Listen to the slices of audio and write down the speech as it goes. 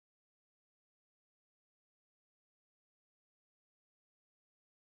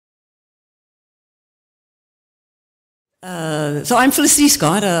So I'm Felicity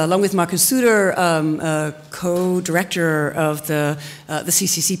Scott, along with Marcus Suter, co-director of the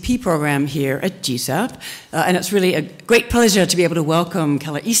CCCP program here at GSAPP. And it's really a great pleasure to be able to welcome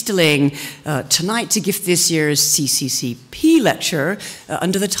Keller Easterling tonight to give this year's CCCP lecture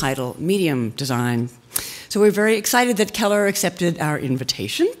under the title Medium Design. So we're very excited that Keller accepted our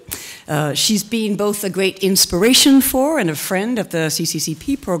invitation. She's been both a great inspiration for and a friend of the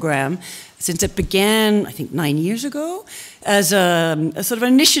CCCP program since it began, I think, 9 years ago, as a sort of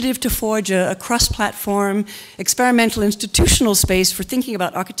initiative to forge a cross-platform, experimental institutional space for thinking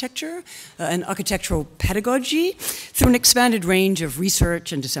about architecture and architectural pedagogy through an expanded range of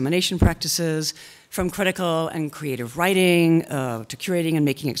research and dissemination practices, from critical and creative writing to curating and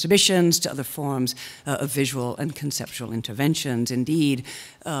making exhibitions to other forms of visual and conceptual interventions. Indeed,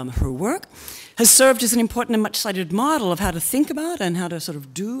 her work has served as an important and much-cited model of how to think about and how to sort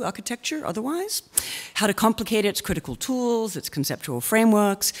of do architecture otherwise, how to complicate its critical tools, its conceptual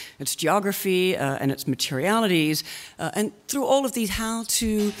frameworks, its geography, and its materialities, and through all of these, how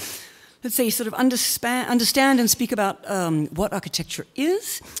to, let's say, sort of understand and speak about what architecture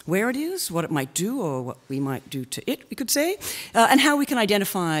is, where it is, what it might do, or what we might do to it, we could say, and how we can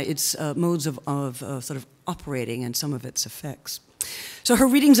identify its modes of sort of operating and some of its effects. So her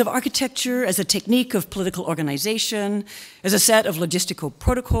readings of architecture as a technique of political organization, as a set of logistical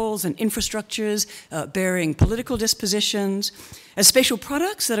protocols and infrastructures bearing political dispositions, as spatial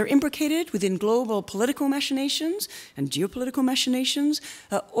products that are imbricated within global political machinations and geopolitical machinations,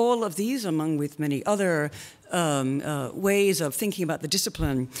 all of these, among with many other ways of thinking about the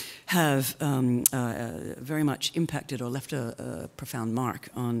discipline, have very much impacted or left a profound mark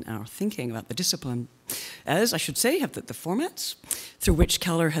on our thinking about the discipline. As, I should say, have the formats through which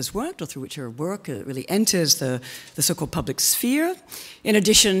Keller has worked, or through which her work really enters the so-called public sphere. In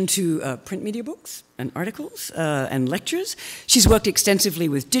addition to print media books and articles and lectures, she's worked extensively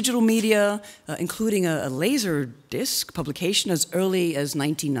with digital media, including a laser disc publication as early as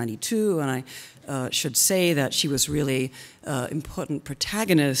 1992, and I should say that she was really important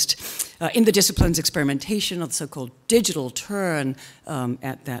protagonist in the discipline's experimentation of the so-called digital turn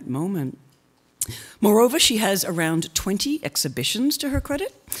at that moment. Moreover, she has around 20 exhibitions to her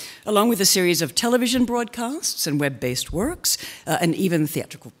credit, along with a series of television broadcasts and web-based works, and even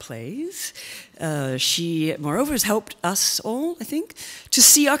theatrical plays. She, moreover, has helped us all, I think, to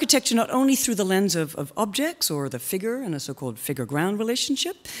see architecture not only through the lens of objects or the figure in a so-called figure-ground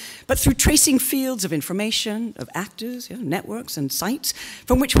relationship, but through tracing fields of information, of actors, networks, and sites,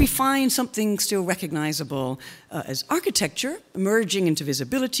 from which we find something still recognizable as architecture, emerging into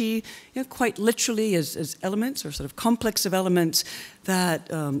visibility, quite literally as elements or sort of complex of elements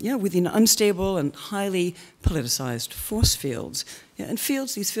that, within unstable and highly politicized force fields. And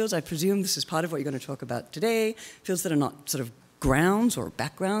these fields, I presume this is part of what you're going to talk about today, fields that are not sort of grounds or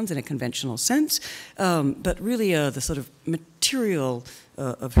backgrounds in a conventional sense, but really the sort of material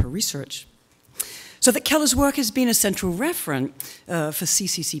of her research. So that Keller's work has been a central referent for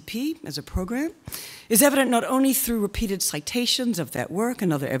CCCP as a program is evident not only through repeated citations of that work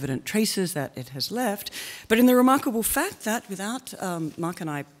and other evident traces that it has left, but in the remarkable fact that without Mark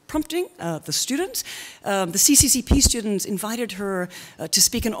and I prompting the students, the CCCP students invited her to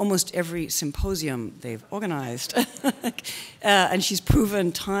speak in almost every symposium they've organized. And she's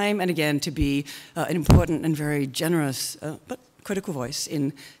proven time and again to be an important and very generous, but critical voice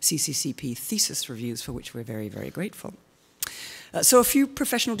in CCCP thesis reviews, for which we're very, very grateful. So a few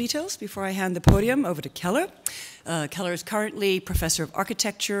professional details before I hand the podium over to Keller. Keller is currently Professor of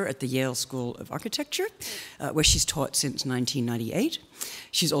Architecture at the Yale School of Architecture, where she's taught since 1998.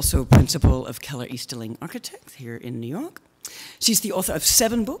 She's also Principal of Keller Easterling Architects here in New York. She's the author of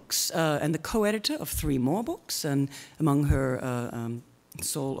 7 books and the co-editor of 3 more books, and among her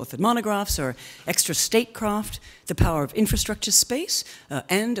sole-authored monographs are Extrastatecraft, The Power of Infrastructure Space,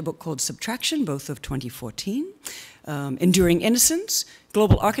 and a book called Subtraction, both of 2014. Enduring Innocence,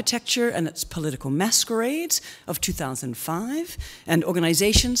 Global Architecture and its Political Masquerades of 2005, and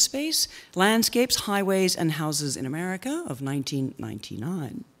Organization Space, Landscapes, Highways, and Houses in America of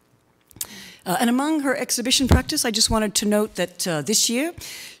 1999. And among her exhibition practice, I just wanted to note that this year,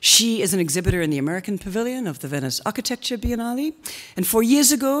 she is an exhibitor in the American Pavilion of the Venice Architecture Biennale. And 4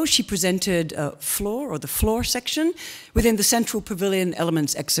 years ago, she presented Floor, or the Floor section, within the Central Pavilion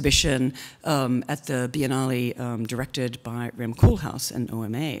Elements exhibition at the Biennale directed by Rem Koolhaas and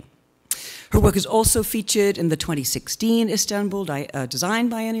OMA. Her work is also featured in the 2016 Istanbul Design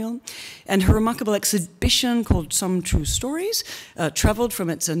Biennial, and her remarkable exhibition called Some True Stories traveled from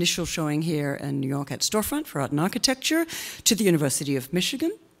its initial showing here in New York at Storefront for Art and Architecture to the University of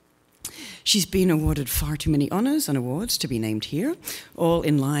Michigan. She's been awarded far too many honors and awards to be named here, all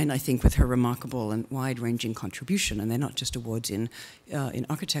in line, I think, with her remarkable and wide-ranging contribution. And they're not just awards in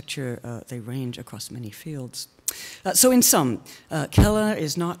architecture, they range across many fields. So in sum, Keller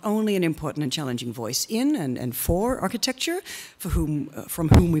is not only an important and challenging voice in and for architecture, from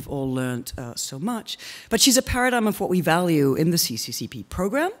whom we've all learned so much, but she's a paradigm of what we value in the CCCP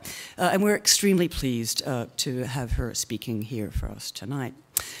program, and we're extremely pleased to have her speaking here for us tonight.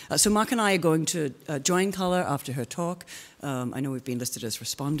 So Mark and I are going to join Keller after her talk. I know we've been listed as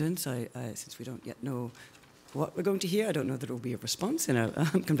respondents, since we don't yet know what we're going to hear. I don't know that it will be a response in a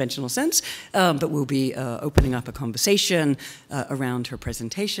conventional sense, but we'll be opening up a conversation around her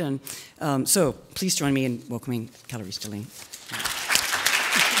presentation. So please join me in welcoming Keller Easterling.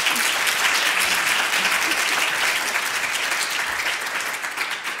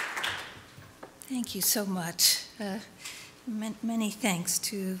 Thank you so much. Many thanks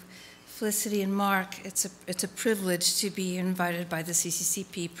to Felicity and Mark. It's a privilege to be invited by the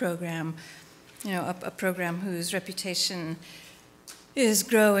CCCP program, you know, a program whose reputation is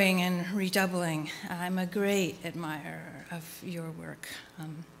growing and redoubling. I'm a great admirer of your work.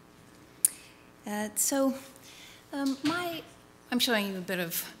 I'm showing you a bit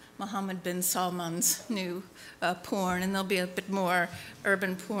of Mohammed bin Salman's new porn, and there'll be a bit more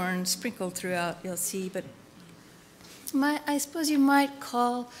urban porn sprinkled throughout, you'll see. But I suppose you might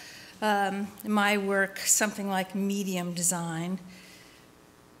call my work something like medium design.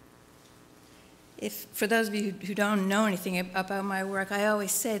 For those of you who don't know anything about my work, I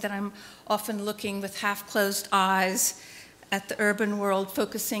always say that I'm often looking with half-closed eyes at the urban world,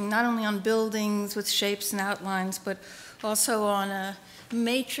 focusing not only on buildings with shapes and outlines, but also on a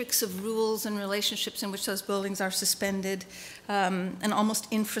matrix of rules and relationships in which those buildings are suspended, an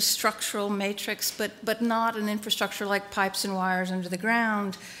almost infrastructural matrix, but not an infrastructure like pipes and wires under the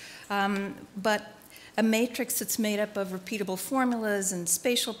ground, but a matrix that's made up of repeatable formulas and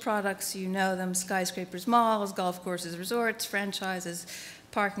spatial products. You know them: skyscrapers, malls, golf courses, resorts, franchises,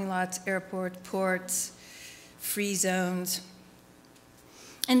 parking lots, airports, ports, free zones.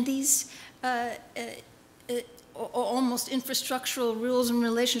 And these almost infrastructural rules and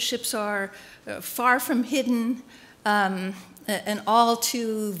relationships are far from hidden, an all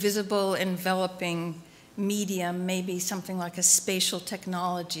too visible, enveloping medium, maybe something like a spatial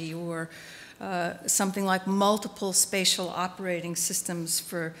technology, or something like multiple spatial operating systems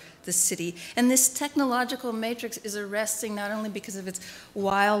for the city. And this technological matrix is arresting not only because of its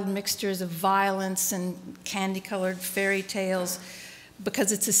wild mixtures of violence and candy-colored fairy tales,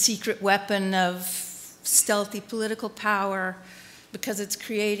 because it's a secret weapon of stealthy political power, because it's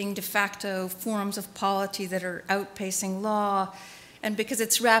creating de facto forms of polity that are outpacing law, and because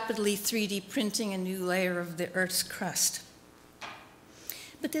it's rapidly 3D printing a new layer of the Earth's crust.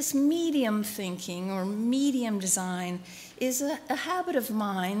 But this medium thinking, or medium design, is a habit of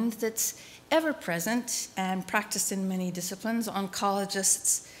mind that's ever present and practiced in many disciplines.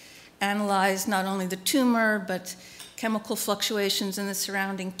 Oncologists analyze not only the tumor, but chemical fluctuations in the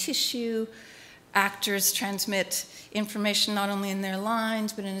surrounding tissue. Actors transmit information not only in their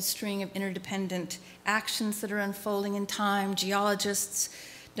lines, but in a string of interdependent actions that are unfolding in time. Geologists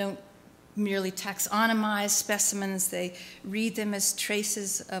don't merely taxonomize specimens, they read them as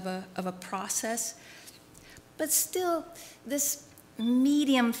traces of a process. But still, this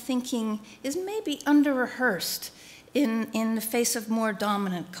medium thinking is maybe under-rehearsed in the face of more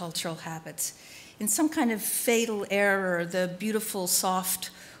dominant cultural habits. In some kind of fatal error, the beautiful,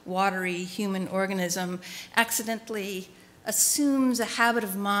 soft, watery human organism accidentally assumes a habit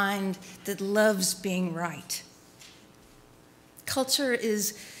of mind that loves being right. Culture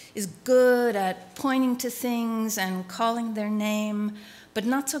is good at pointing to things and calling their name, but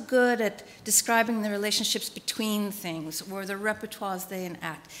not so good at describing the relationships between things or the repertoires they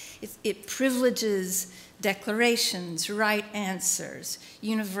enact. It privileges declarations, right answers,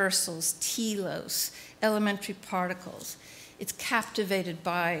 universals, telos, elementary particles. It's captivated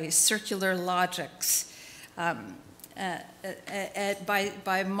by circular logics, by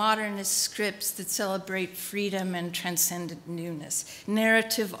modernist scripts that celebrate freedom and transcendent newness,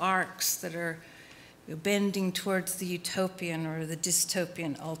 narrative arcs that are bending towards the utopian or the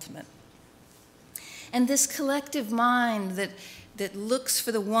dystopian ultimate. And this collective mind that looks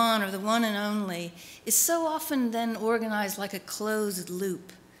for the one or the one and only is so often then organized like a closed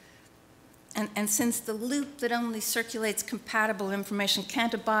loop. And since the loop that only circulates compatible information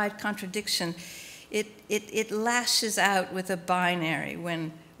can't abide contradiction, it lashes out with a binary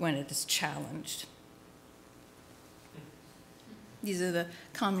when it is challenged. These are the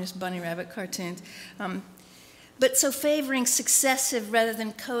communist bunny rabbit cartoons. but so favoring successive rather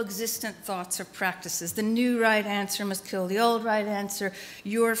than coexistent thoughts or practices. The new right answer must kill the old right answer.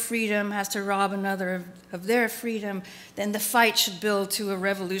 Your freedom has to rob another of their freedom. Then the fight should build to a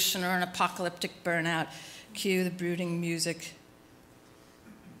revolution or an apocalyptic burnout. Cue the brooding music.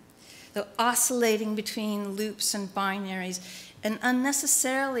 Though oscillating between loops and binaries, an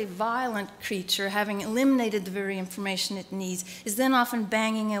unnecessarily violent creature, having eliminated the very information it needs, is then often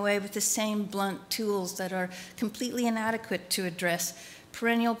banging away with the same blunt tools that are completely inadequate to address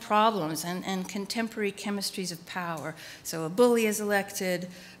perennial problems and contemporary chemistries of power. So a bully is elected,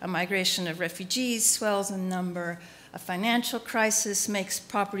 a migration of refugees swells in number, a financial crisis makes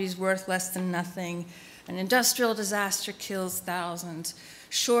properties worth less than nothing, an industrial disaster kills thousands,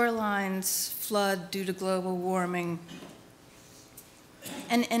 shorelines flood due to global warming.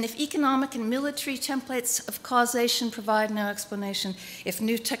 And if economic and military templates of causation provide no explanation, if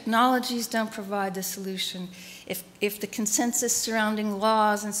new technologies don't provide the solution, if the consensus surrounding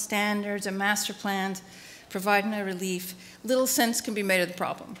laws and standards and master plans provide no relief, little sense can be made of the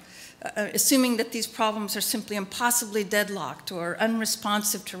problem. Assuming that these problems are simply impossibly deadlocked or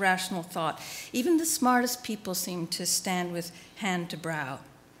unresponsive to rational thought, even the smartest people seem to stand with hand to brow.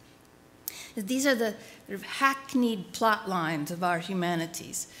 These are the sort of hackneyed plot lines of our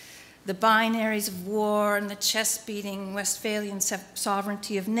humanities. The binaries of war and the chest-beating Westphalian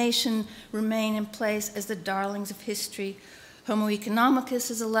sovereignty of nation remain in place as the darlings of history. Homo economicus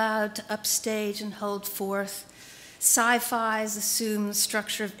is allowed to upstage and hold forth. Sci-fis assume the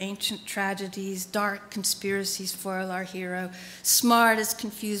structure of ancient tragedies. Dark conspiracies foil our hero. Smart is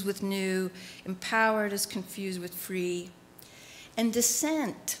confused with new. Empowered is confused with free. And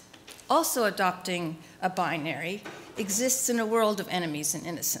dissent, also adopting a binary, exists in a world of enemies and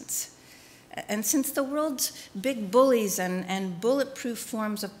innocence. And since the world's big bullies and bulletproof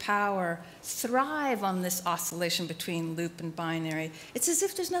forms of power thrive on this oscillation between loop and binary, it's as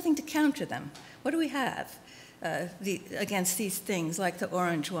if there's nothing to counter them. What do we have against these things like the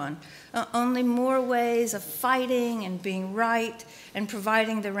orange one? Only more ways of fighting and being right and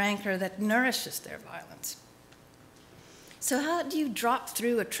providing the rancor that nourishes their violence. So how do you drop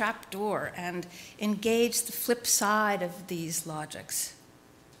through a trap door and engage the flip side of these logics?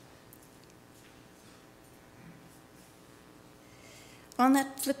 On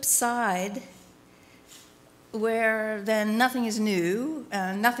that flip side, where then nothing is new,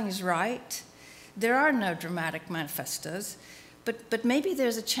 nothing is right, there are no dramatic manifestos, but maybe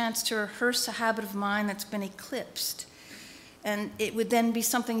there's a chance to rehearse a habit of mind that's been eclipsed. And it would then be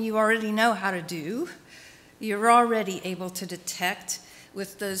something you already know how to do. You're already able to detect,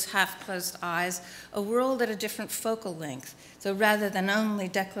 with those half-closed eyes, a world at a different focal length. So rather than only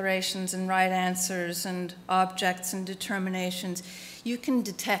declarations and right answers and objects and determinations, you can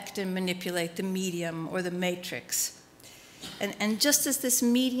detect and manipulate the medium or the matrix. And just as this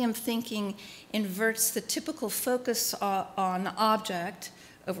medium thinking inverts the typical focus on object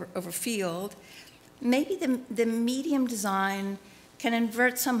over field, maybe the medium design can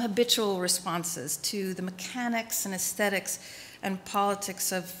invert some habitual responses to the mechanics and aesthetics and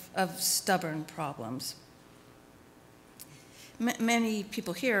politics of stubborn problems. Many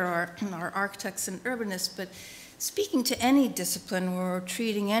people here are architects and urbanists, but speaking to any discipline or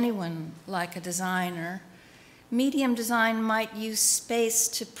treating anyone like a designer, medium design might use space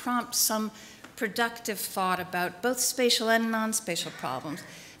to prompt some productive thought about both spatial and non-spatial problems,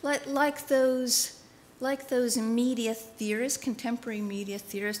 like those media theorists, contemporary media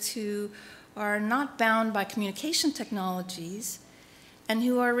theorists, who are not bound by communication technologies and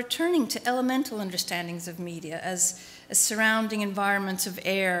who are returning to elemental understandings of media as surrounding environments of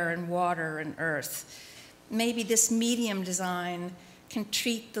air and water and earth. Maybe this medium design can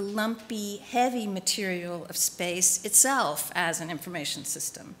treat the lumpy, heavy material of space itself as an information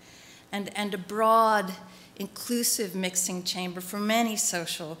system and a broad, inclusive mixing chamber for many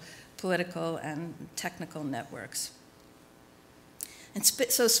social, political, and technical networks. And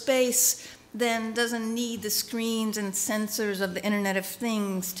so space then doesn't need the screens and sensors of the Internet of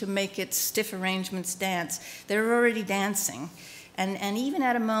Things to make its stiff arrangements dance. They're already dancing. And even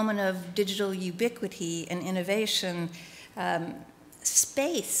at a moment of digital ubiquity and innovation,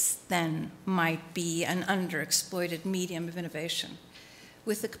 space then might be an underexploited medium of innovation,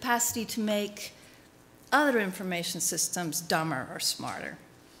 with the capacity to make other information systems dumber or smarter.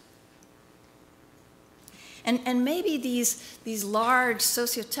 And maybe these large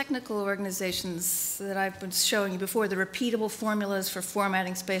socio-technical organizations that I've been showing you before, the repeatable formulas for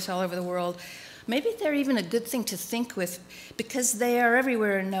formatting space all over the world, maybe they're even a good thing to think with because they are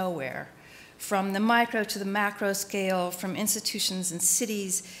everywhere and nowhere. From the micro to the macro scale, from institutions and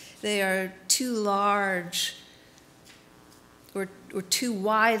cities, they are too large or too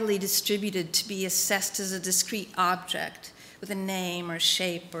widely distributed to be assessed as a discrete object with a name or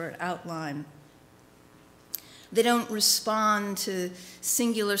shape or outline. They don't respond to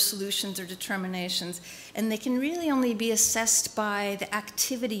singular solutions or determinations, and they can really only be assessed by the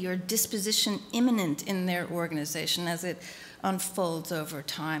activity or disposition immanent in their organization as it unfolds over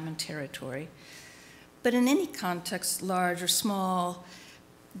time and territory. But in any context, large or small,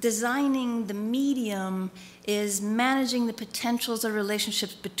 designing the medium is managing the potentials of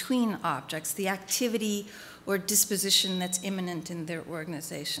relationships between objects, the activity or disposition that's immanent in their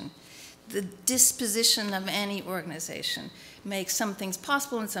organization. The disposition of any organization makes some things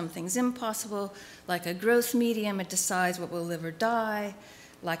possible and some things impossible. Like a growth medium, it decides what will live or die.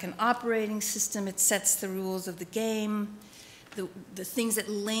 Like an operating system, it sets the rules of the game, the things that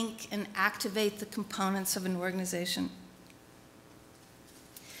link and activate the components of an organization.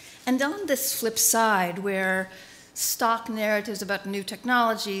 And on this flip side, where stock narratives about new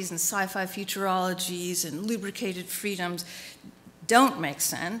technologies and sci-fi futurologies and lubricated freedoms don't make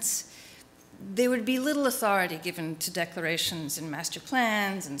sense, there would be little authority given to declarations and master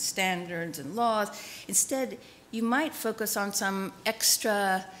plans and standards and laws. Instead, you might focus on some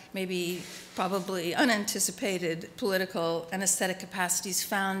extra, maybe probably unanticipated political and aesthetic capacities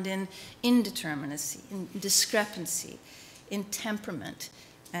found in indeterminacy, in discrepancy, in temperament,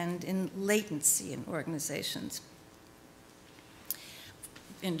 and in latency in organizations.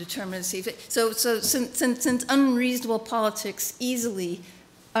 Indeterminacy. So since unreasonable politics easily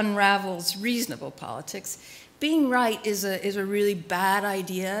unravels reasonable politics, being right is a really bad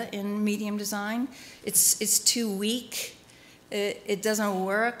idea in medium design. It's too weak. It doesn't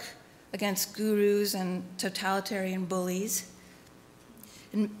work against gurus and totalitarian bullies.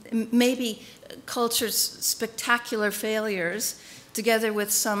 And maybe culture's spectacular failures, together with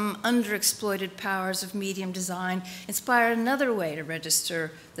some underexploited powers of medium design, inspire another way to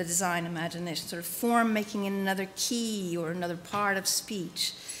register the design imagination, sort of form making in another key or another part of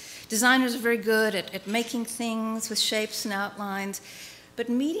speech. Designers are very good at making things with shapes and outlines, but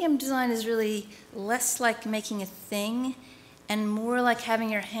medium design is really less like making a thing and more like having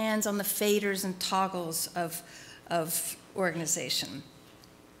your hands on the faders and toggles of organization.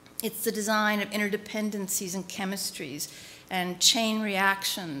 It's the design of interdependencies and chemistries and chain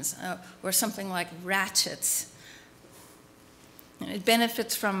reactions, or something like ratchets. It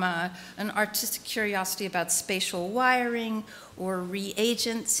benefits from an artistic curiosity about spatial wiring or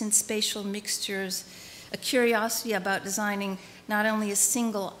reagents in spatial mixtures, a curiosity about designing not only a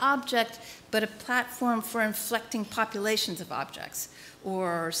single object, but a platform for inflecting populations of objects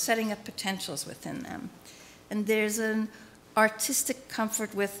or setting up potentials within them. And there's an artistic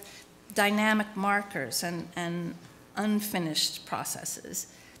comfort with dynamic markers and unfinished processes.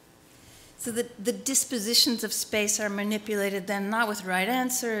 So the dispositions of space are manipulated then not with right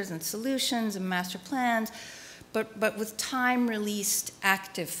answers and solutions and master plans, but with time-released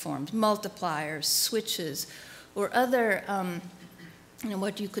active forms, multipliers, switches, or other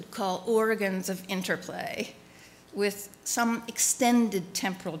what you could call organs of interplay with some extended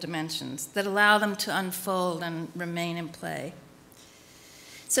temporal dimensions that allow them to unfold and remain in play.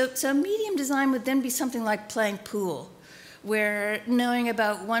 So medium design would then be something like playing pool, where knowing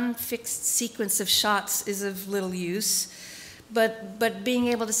about one fixed sequence of shots is of little use, but being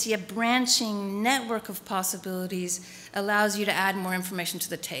able to see a branching network of possibilities allows you to add more information to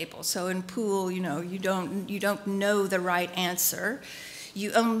the table. So in pool, you don't know the right answer.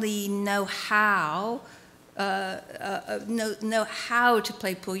 You only know how know how to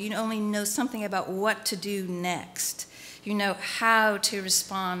play pool. You only know something about what to do next. You know how to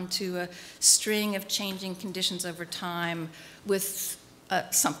respond to a string of changing conditions over time with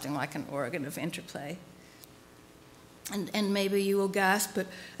something like an organ of interplay. And maybe you will gasp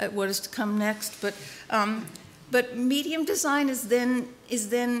at what is to come next. But medium design is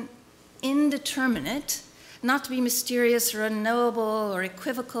then indeterminate, not to be mysterious or unknowable or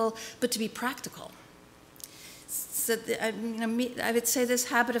equivocal, but to be practical. So I would say this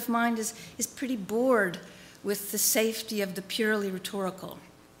habit of mind is pretty bored with the safety of the purely rhetorical.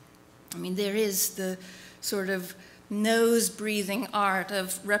 I mean, there is the sort of nose-breathing art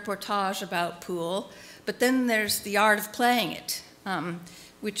of reportage about pool, but then there's the art of playing it,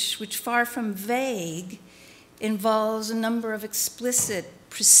 which far from vague, involves a number of explicit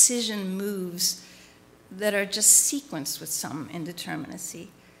precision moves that are just sequenced with some indeterminacy.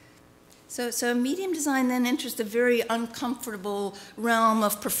 So medium design then enters the very uncomfortable realm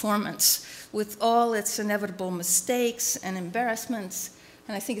of performance with all its inevitable mistakes and embarrassments.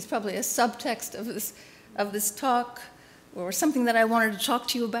 And I think it's probably a subtext of this talk, or something that I wanted to talk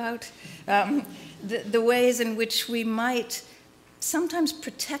to you about. The ways in which we might sometimes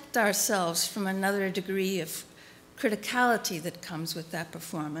protect ourselves from another degree of criticality that comes with that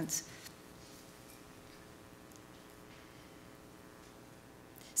performance.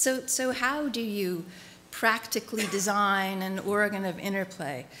 So how do you practically design an organ of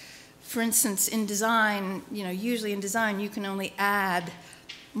interplay? For instance, in design, usually in design you can only add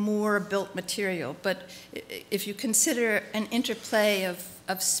more built material, but if you consider an interplay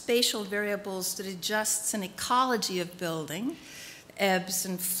of spatial variables that adjusts an ecology of building, ebbs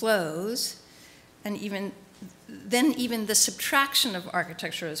and flows, and even the subtraction of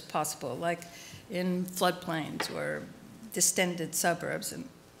architecture is possible, like in floodplains or distended suburbs.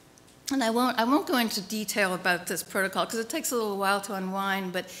 And I won't go into detail about this protocol because it takes a little while to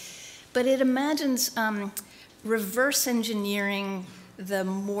unwind, but it imagines reverse engineering the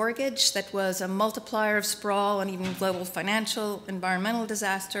mortgage that was a multiplier of sprawl and even global financial, environmental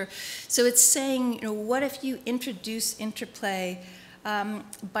disaster. So it's saying, what if you introduce interplay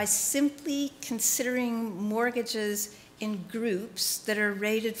by simply considering mortgages in groups that are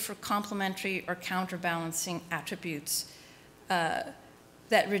rated for complementary or counterbalancing attributes that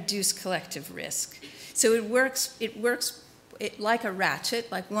reduce collective risk. So it works like a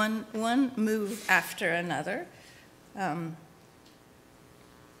ratchet, like one move after another.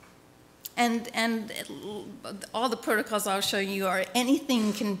 And all the protocols I'll show you are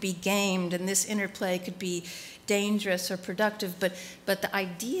anything can be gamed, and this interplay could be dangerous or productive, but the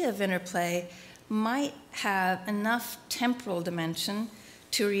idea of interplay might have enough temporal dimension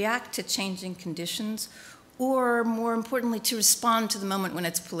to react to changing conditions, or more importantly, to respond to the moment when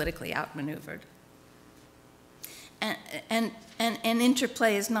it's politically outmaneuvered. And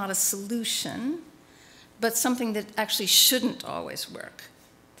interplay is not a solution, but something that actually shouldn't always work.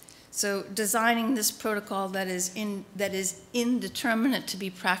 So designing this protocol that is indeterminate to be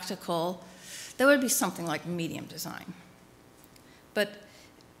practical, that would be something like medium design. But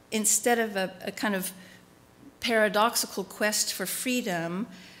instead of a kind of paradoxical quest for freedom,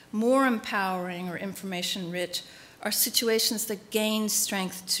 more empowering or information-rich are situations that gain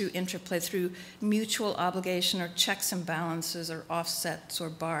strength through interplay, through mutual obligation or checks and balances or offsets or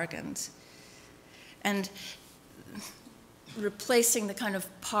bargains. And replacing the kind of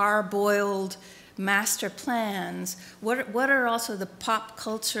parboiled master plans, what are also the pop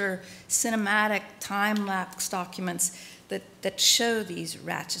culture cinematic time-lapse documents that show these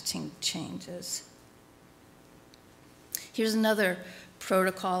ratcheting changes? Here's another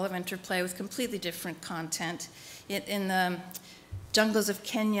protocol of interplay with completely different content. In the jungles of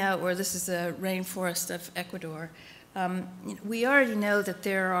Kenya, or this is the rainforest of Ecuador, we already know that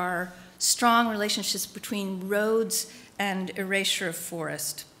there are strong relationships between roads and erasure of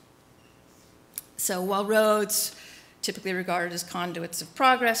forest. So while roads, typically regarded as conduits of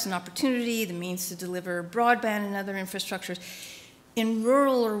progress and opportunity, the means to deliver broadband and other infrastructures, in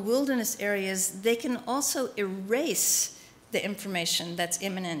rural or wilderness areas, they can also erase the information that's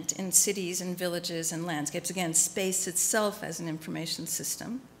imminent in cities and villages and landscapes. Again, space itself as an information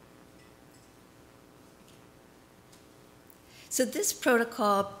system. So this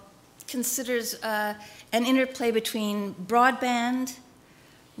protocol considers an interplay between broadband,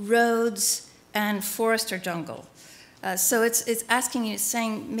 roads, and forest or jungle. So it's asking you,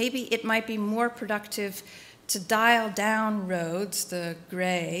 saying maybe it might be more productive to dial down roads, the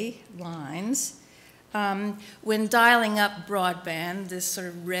gray lines, when dialing up broadband, this sort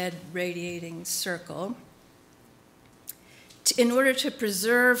of red radiating circle, in order to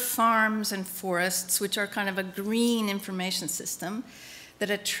preserve farms and forests, which are kind of a green information system that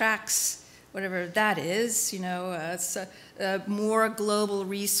attracts whatever that is, more global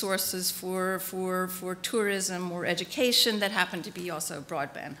resources for tourism or education that happen to be also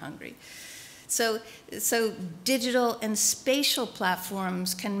broadband hungry. So digital and spatial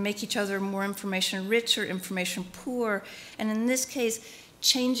platforms can make each other more information rich or information poor, and in this case,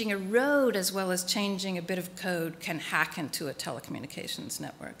 changing a road as well as changing a bit of code can hack into a telecommunications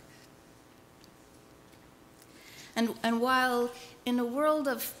network. And while in a world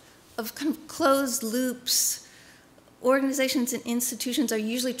of kind of closed loops, organizations and institutions are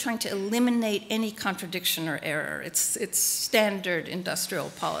usually trying to eliminate any contradiction or error. It's standard industrial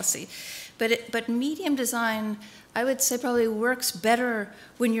policy. But medium design, I would say, probably works better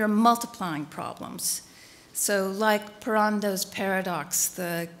when you're multiplying problems. So like Parando's paradox,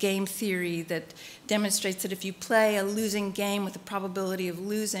 the game theory that demonstrates that if you play a losing game with a probability of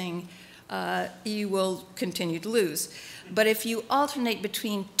losing, you will continue to lose. But if you alternate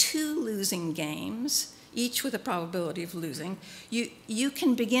between two losing games, each with a probability of losing, you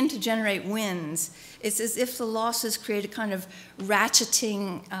can begin to generate wins. It's as if the losses create a kind of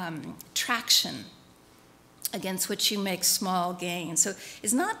ratcheting traction against which you make small gains. So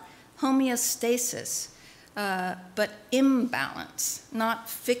it's not homeostasis, but imbalance, not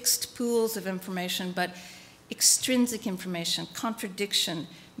fixed pools of information, but extrinsic information, contradiction,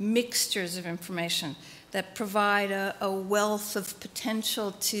 mixtures of information that provide a wealth of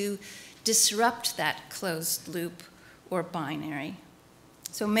potential to disrupt that closed loop or binary.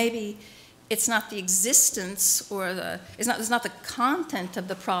 So maybe it's not the existence or it's not the content of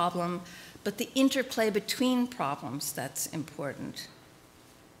the problem, but the interplay between problems that's important.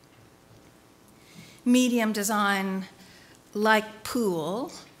 Medium design, like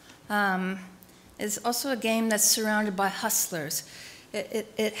Pool, is also a game that's surrounded by hustlers.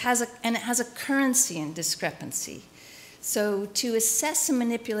 It has a currency in discrepancy. So to assess and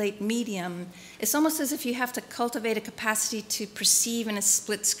manipulate medium, it's almost as if you have to cultivate a capacity to perceive in a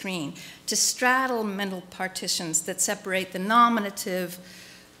split screen, to straddle mental partitions that separate the nominative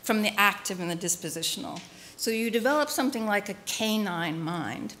from the active and the dispositional. So you develop something like a canine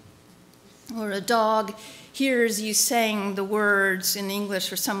mind, or a dog hears you saying the words in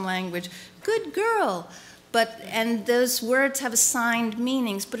English or some language, "Good girl," and those words have assigned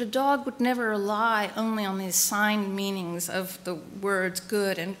meanings, but a dog would never rely only on the assigned meanings of the words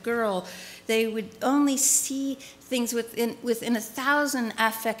good and girl. They would only see things within 1,000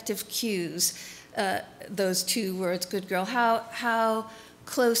 affective cues, those two words, good girl, how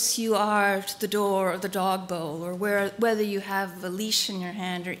close you are to the door or the dog bowl, or whether you have a leash in your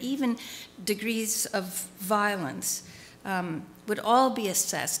hand, or even degrees of violence. Would all be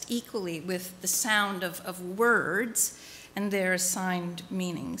assessed equally with the sound of words and their assigned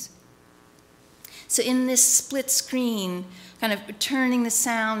meanings. So in this split screen, kind of turning the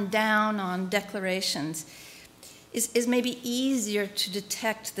sound down on declarations is maybe easier to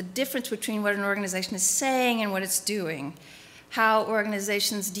detect the difference between what an organization is saying and what it's doing, how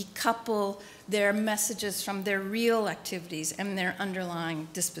organizations decouple their messages from their real activities and their underlying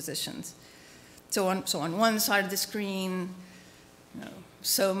dispositions. So on one side of the screen,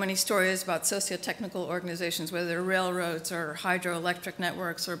 so many stories about socio-technical organizations, whether they're railroads or hydroelectric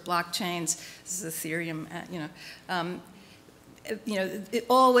networks or blockchains. This is Ethereum,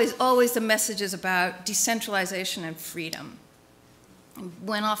 always the message is about decentralization and freedom,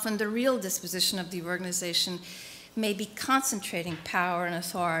 when often the real disposition of the organization may be concentrating power and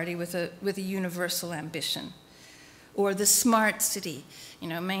authority with a universal ambition. Or the smart city,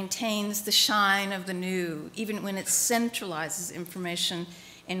 maintains the shine of the new, even when it centralizes information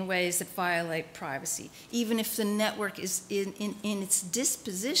in ways that violate privacy, even if the network is in its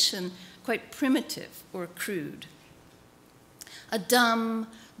disposition quite primitive or crude. A dumb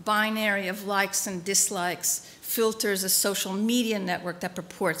binary of likes and dislikes filters a social media network that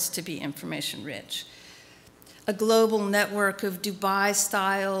purports to be information-rich. A global network of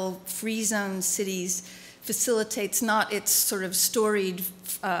Dubai-style free zone cities facilitates not its sort of storied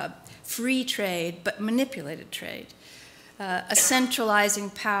free trade, but manipulated trade. A centralizing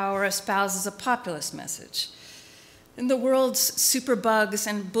power espouses a populist message. In the world's superbugs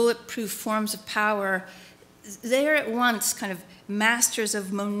and bulletproof forms of power, they are at once kind of masters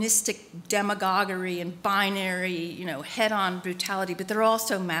of monistic demagoguery and binary, head-on brutality, but they're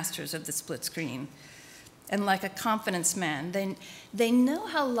also masters of the split screen. And like a confidence man, they know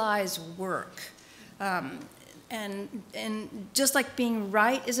how lies work. And just like being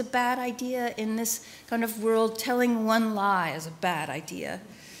right is a bad idea in this kind of world, telling one lie is a bad idea,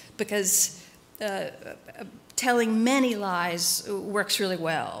 because telling many lies works really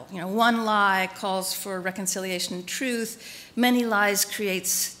well. One lie calls for reconciliation and truth. Many lies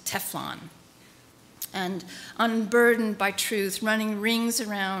creates Teflon. And unburdened by truth, running rings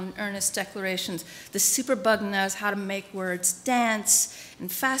around earnest declarations, the superbug knows how to make words dance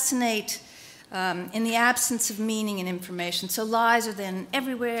and fascinate in the absence of meaning and information. So lies are then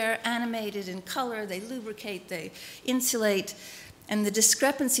everywhere, animated in color, they lubricate, they insulate, and the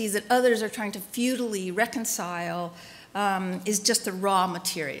discrepancies that others are trying to futilely reconcile is just the raw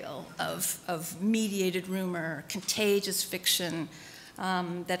material of mediated rumor, contagious fiction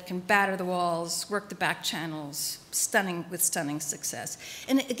that can batter the walls, work the back channels, with stunning success.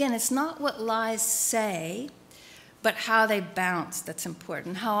 And again, it's not what lies say, but how they bounce that's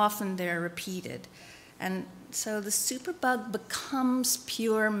important, how often they're repeated. And so the superbug becomes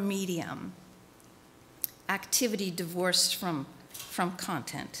pure medium, activity divorced from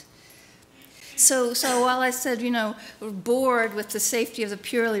content. So while I said, we're bored with the safety of the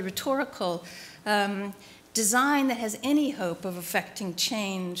purely rhetorical, design that has any hope of affecting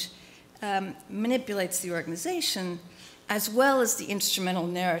change manipulates the organization as well as the instrumental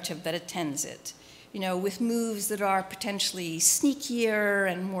narrative that attends it. with moves that are potentially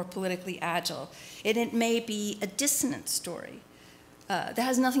sneakier and more politically agile. And it may be a dissonant story that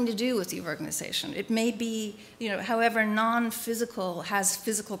has nothing to do with the organization. It may be, however, non-physical has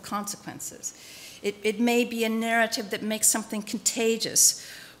physical consequences. It may be a narrative that makes something contagious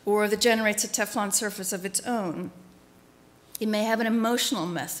or that generates a Teflon surface of its own. It may have an emotional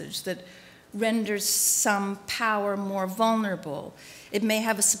message that renders some power more vulnerable. It may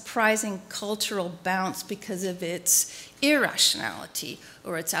have a surprising cultural bounce because of its irrationality,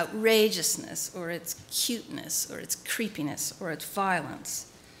 or its outrageousness, or its cuteness, or its creepiness, or its violence.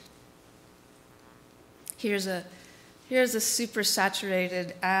 Here's a super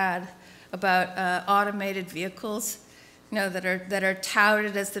saturated ad about automated vehicles, that are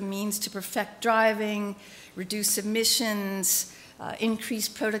touted as the means to perfect driving, reduce emissions, increase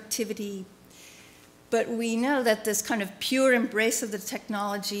productivity. But we know that this kind of pure embrace of the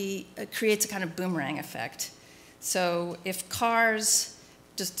technology creates a kind of boomerang effect. So if cars,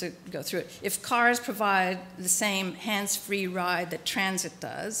 just to go through it, if cars provide the same hands-free ride that transit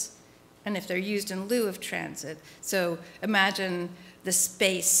does, and if they're used in lieu of transit, so imagine the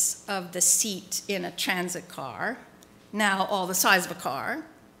space of the seat in a transit car, now all the size of a car,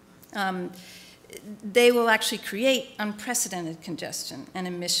 they will actually create unprecedented congestion and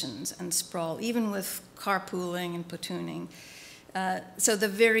emissions and sprawl, even with carpooling and platooning. So the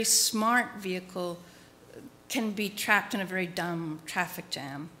very smart vehicle can be trapped in a very dumb traffic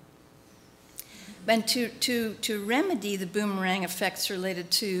jam. And to remedy the boomerang effects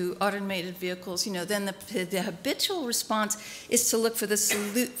related to automated vehicles, then the habitual response is to look for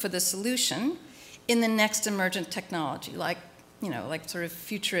the solution in the next emergent technology, like sort of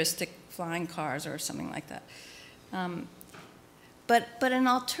futuristic flying cars or something like that. But an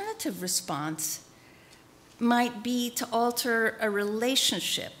alternative response might be to alter a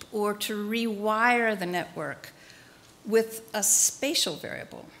relationship or to rewire the network with a spatial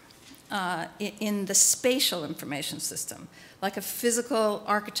variable in the spatial information system, like a physical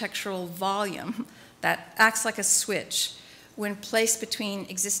architectural volume that acts like a switch when placed between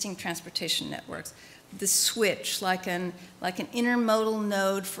existing transportation networks. The switch, like an intermodal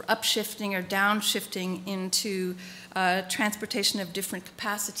node for upshifting or downshifting into transportation of different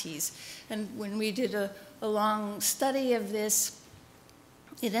capacities. And when we did a long study of this,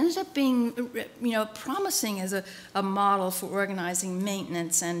 it ended up being promising as a model for organizing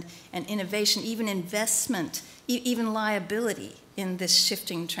maintenance and innovation, even investment, even liability in this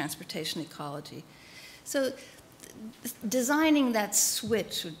shifting transportation ecology. So designing that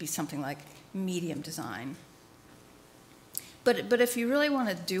switch would be something like medium design. But if you really want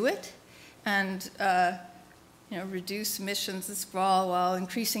to do it and reduce emissions and sprawl while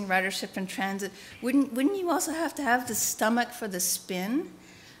increasing ridership and transit, wouldn't you also have to have the stomach for the spin?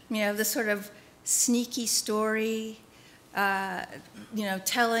 This sort of sneaky story,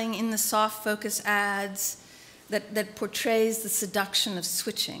 telling in the soft focus ads that portrays the seduction of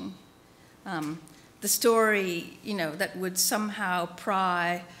switching. The story, that would somehow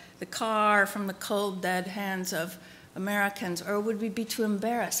pry the car from the cold, dead hands of Americans, or would we be too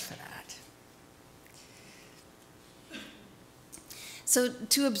embarrassed for that? So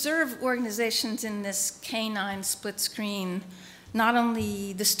to observe organizations in this canine split screen, not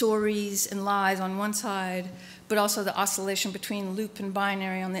only the stories and lies on one side, but also the oscillation between loop and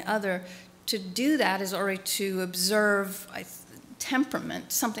binary on the other, to do that is already to observe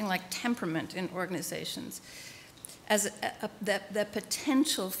temperament, something like temperament in organizations, as the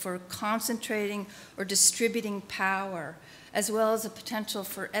potential for concentrating or distributing power, as well as the potential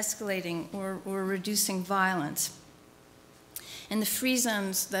for escalating or reducing violence. And the free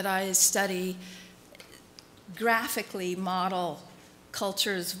zones that I study graphically model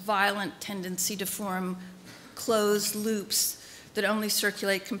culture's violent tendency to form closed loops that only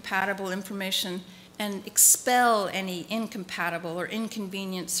circulate compatible information and expel any incompatible or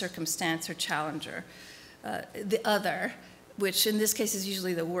inconvenient circumstance or challenger. The other, which in this case is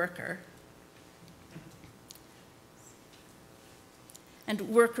usually the worker. And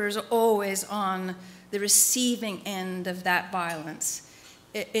workers are always on the receiving end of that violence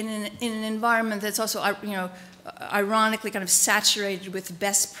in an environment that's also, ironically kind of saturated with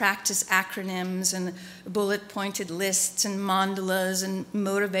best practice acronyms and bullet-pointed lists and mandalas and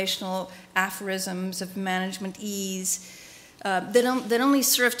motivational aphorisms of management ease. That only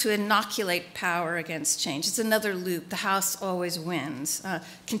serve to inoculate power against change. It's another loop. The house always wins,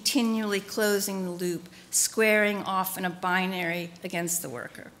 continually closing the loop, squaring off in a binary against the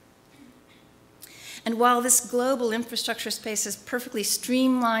worker. And while this global infrastructure space has perfectly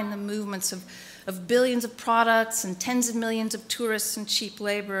streamlined the movements of billions of products and tens of millions of tourists and cheap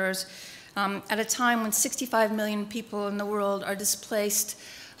laborers, at a time when 65 million people in the world are displaced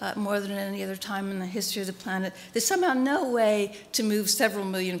more than at any other time in the history of the planet. There's somehow no way to move several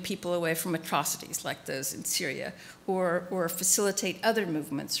million people away from atrocities like those in Syria, or facilitate other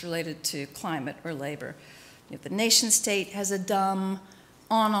movements related to climate or labor. You know, the nation state has a dumb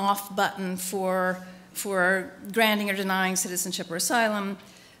on-off button for granting or denying citizenship or asylum.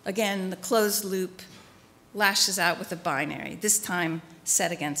 Again, the closed loop lashes out with a binary, this time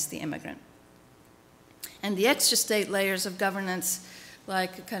set against the immigrant. And the extra-state layers of governance,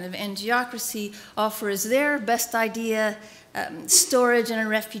 like a kind of angiocracy, offer as their best idea storage in a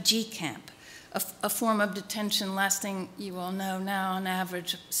refugee camp, a form of detention lasting, you all know now, on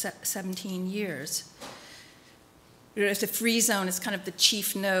average 17 years. The free zone is kind of the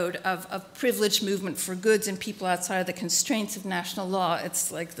chief node of privileged movement for goods and people outside of the constraints of national law.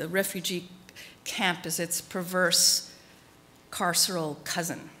 It's like the refugee camp is its perverse carceral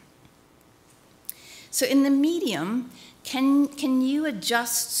cousin. So in the medium, can you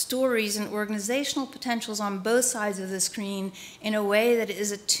adjust stories and organizational potentials on both sides of the screen in a way that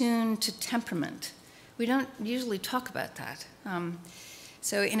is attuned to temperament? We don't usually talk about that.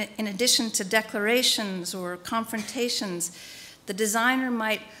 So in addition to declarations or confrontations, the designer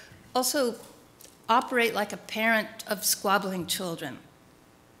might also operate like a parent of squabbling children.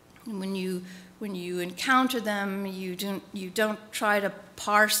 And when you encounter them, you don't try to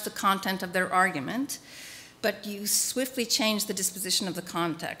parse the content of their argument, but you swiftly change the disposition of the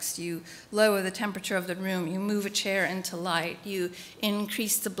context. You lower the temperature of the room, you move a chair into light, you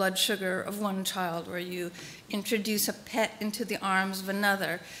increase the blood sugar of one child, or you introduce a pet into the arms of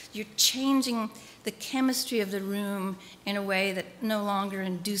another. You're changing the chemistry of the room in a way that no longer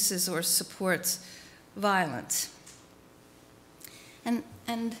induces or supports violence.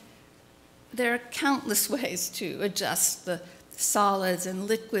 And there are countless ways to adjust the solids and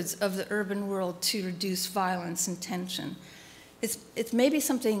liquids of the urban world to reduce violence and tension. It's maybe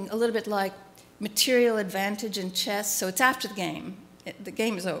something a little bit like material advantage in chess, so it's after the game. The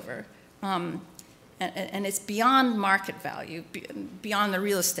game is over. And it's beyond market value, beyond the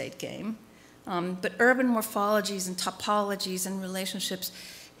real estate game. But urban morphologies and topologies and relationships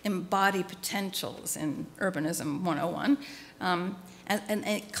embody potentials in Urbanism 101.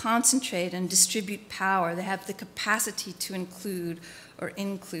 And concentrate and distribute power. They have the capacity to include or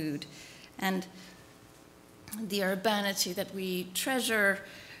include. And the urbanity that we treasure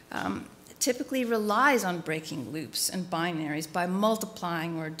typically relies on breaking loops and binaries by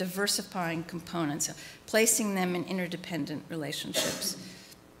multiplying or diversifying components, placing them in interdependent relationships.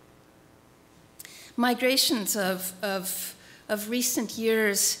 Migrations of recent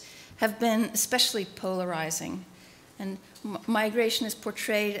years have been especially polarizing. And migration is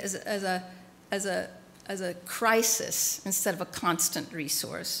portrayed as a crisis instead of a constant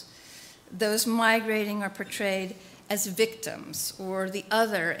resource. Those migrating are portrayed as victims or the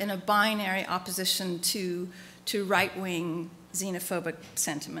other in a binary opposition to right-wing xenophobic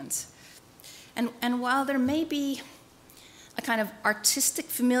sentiments. And while there may be a kind of artistic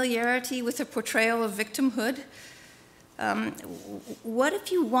familiarity with the portrayal of victimhood, what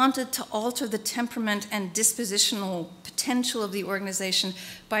if you wanted to alter the temperament and dispositional potential of the organization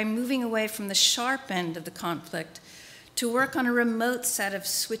by moving away from the sharp end of the conflict to work on a remote set of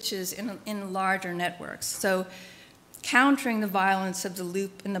switches in larger networks? So countering the violence of the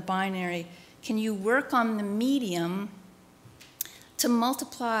loop and the binary, can you work on the medium to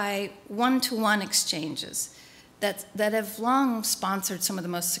multiply one-to-one exchanges that have long sponsored some of the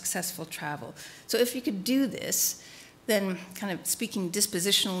most successful travel? So if you could do this, then kind of speaking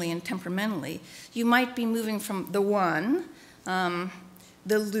dispositionally and temperamentally, you might be moving from the one,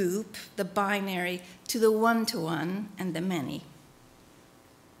 the loop, the binary, to the one-to-one and the many.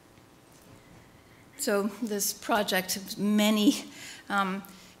 So this project, Many,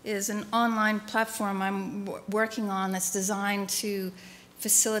 is an online platform I'm working on that's designed to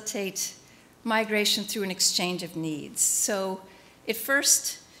facilitate migration through an exchange of needs. So it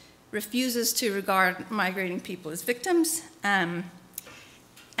first refuses to regard migrating people as victims, and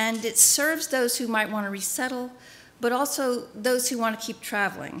it serves those who might want to resettle, but also those who want to keep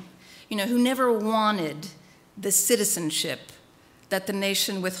traveling, who never wanted the citizenship that the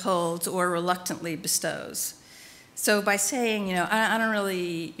nation withholds or reluctantly bestows. So by saying, I don't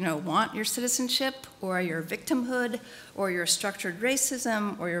really, want your citizenship or your victimhood or your structured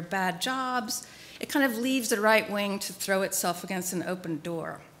racism or your bad jobs, it kind of leaves the right wing to throw itself against an open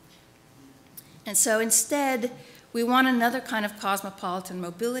door. And so instead, we want another kind of cosmopolitan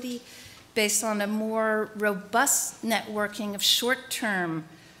mobility based on a more robust networking of short-term,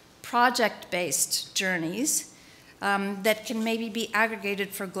 project-based journeys that can maybe be aggregated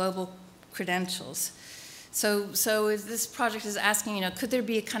for global credentials. So this project is asking, could there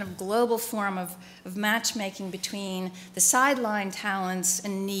be a kind of global form of matchmaking between the sideline talents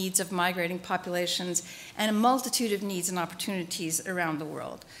and needs of migrating populations and a multitude of needs and opportunities around the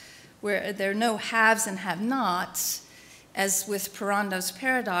world, where there are no haves and have-nots, as with Parando's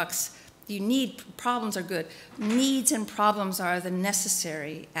paradox. Problems are good. Needs and problems are the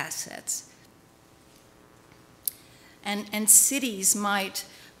necessary assets. And cities might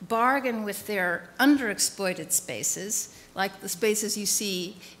bargain with their underexploited spaces, like the spaces you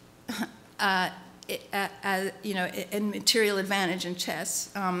see, in material advantage in chess.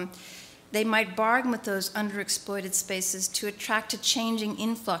 They might bargain with those underexploited spaces to attract a changing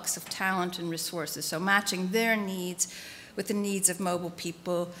influx of talent and resources, so matching their needs with the needs of mobile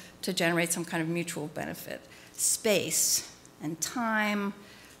people to generate some kind of mutual benefit. Space and time,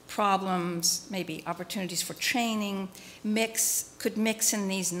 problems, maybe opportunities for training, could mix in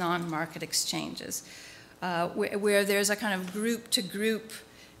these non-market exchanges, where there's a kind of group-to-group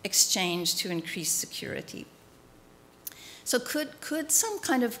exchange to increase security. So could some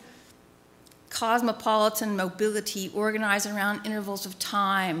kind of cosmopolitan mobility organize around intervals of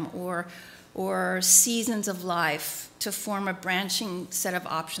time or seasons of life to form a branching set of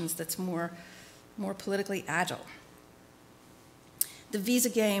options that's more politically agile? The visa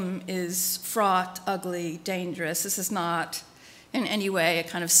game is fraught, ugly, dangerous. This is not in any way a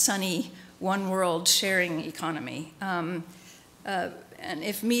kind of sunny, one-world sharing economy. And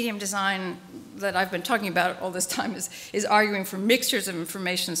if medium design that I've been talking about all this time is arguing for mixtures of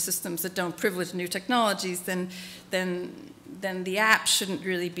information systems that don't privilege new technologies, then the app shouldn't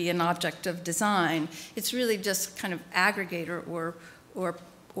really be an object of design. It's really just kind of aggregator or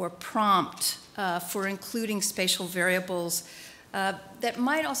prompt for including spatial variables that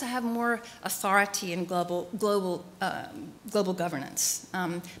might also have more authority in global governance.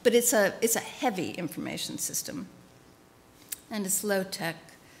 But it's a heavy information system. And it's low-tech,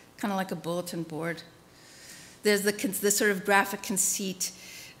 kind of like a bulletin board. There's the sort of graphic conceit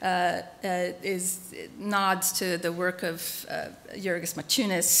nods to the work of Jurgis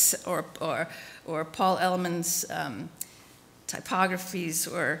Maciunis or Paul Ellman's typographies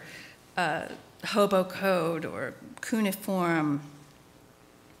or Hobo Code or Cuneiform.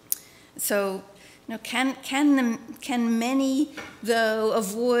 So, can many, though,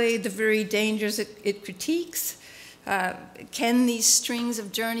 avoid the very dangers it critiques? Can these strings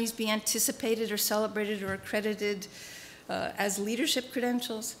of journeys be anticipated or celebrated or accredited as leadership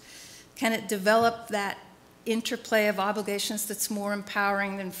credentials? Can it develop that interplay of obligations that's more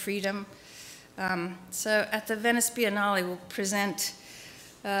empowering than freedom? So at the Venice Biennale, we'll present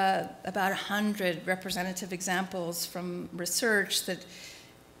about 100 representative examples from research that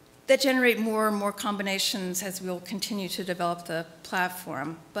generate more and more combinations as we'll continue to develop the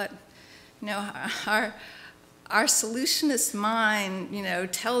platform. But our solutionist mind,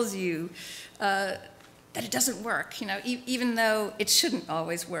 tells you that it doesn't work, even though it shouldn't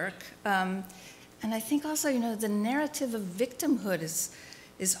always work. And I think also, the narrative of victimhood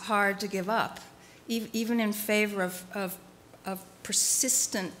is hard to give up, even in favor of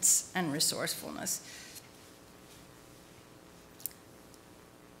persistence and resourcefulness.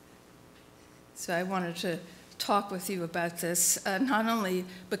 So I wanted to talk with you about this, not only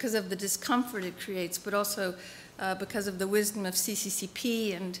because of the discomfort it creates, but also because of the wisdom of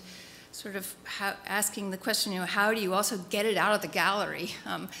CCCP and sort of asking the question, how do you also get it out of the gallery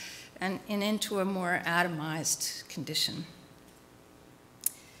and into a more atomized condition?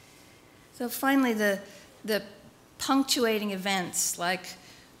 So finally, the punctuating events like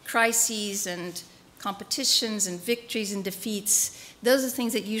crises and competitions and victories and defeats, those are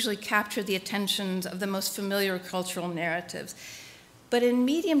things that usually capture the attentions of the most familiar cultural narratives. But in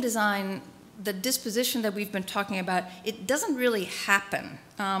medium design, the disposition that we've been talking about, it doesn't really happen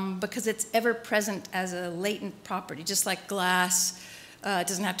because it's ever present as a latent property, just like glass. It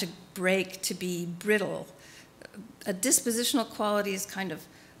doesn't have to break to be brittle. A dispositional quality is kind of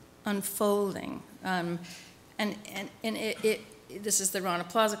unfolding. This is the Rana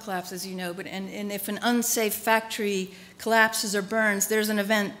Plaza collapse, as you know, and if an unsafe factory collapses or burns, there's an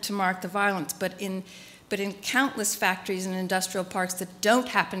event to mark the violence. But in countless factories and industrial parks that don't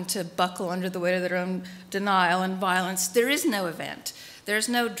happen to buckle under the weight of their own denial and violence, there is no event. There's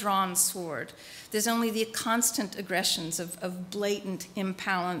no drawn sword. There's only the constant aggressions of blatant,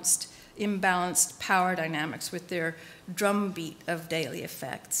 imbalanced power dynamics with their drumbeat of daily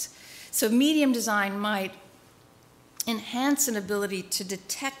effects. So medium design might enhance an ability to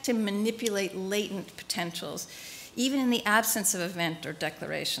detect and manipulate latent potentials, even in the absence of event or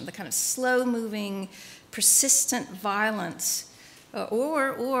declaration, the kind of slow-moving, persistent violence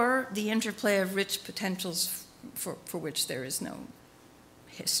or the interplay of rich potentials for which there is no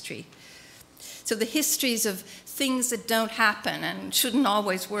history. So the histories of things that don't happen and shouldn't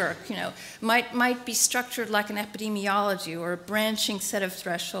always work, might be structured like an epidemiology or a branching set of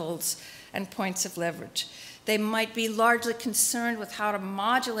thresholds and points of leverage. They might be largely concerned with how to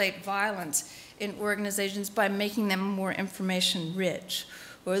modulate violence in organizations by making them more information rich.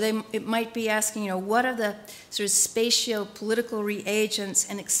 Or it might be asking, what are the sort of spatio-political reagents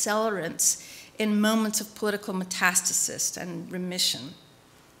and accelerants in moments of political metastasis and remission?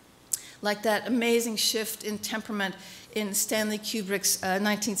 Like that amazing shift in temperament in Stanley Kubrick's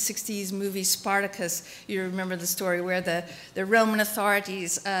 1960s movie Spartacus. You remember the story where the Roman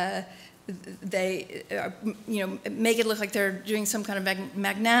authorities, they make it look like they're doing some kind of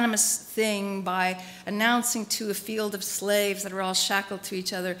magnanimous thing by announcing to a field of slaves that are all shackled to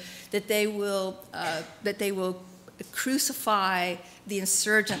each other that they will crucify the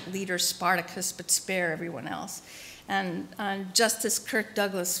insurgent leader Spartacus but spare everyone else. And Justice Kirk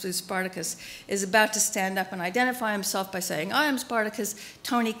Douglas, who's Spartacus, is about to stand up and identify himself by saying, "I am Spartacus."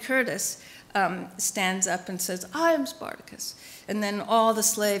 Tony Curtis stands up and says, "I am Spartacus." And then all the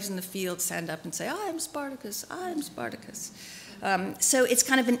slaves in the field stand up and say, "I am Spartacus, I am Spartacus." So it's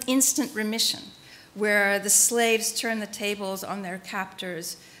kind of an instant remission where the slaves turn the tables on their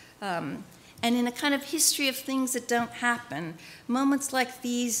captors. And in a kind of history of things that don't happen, moments like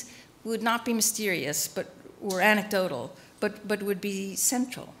these would not be mysterious or anecdotal, but would be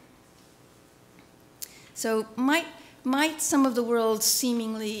central. So might some of the world's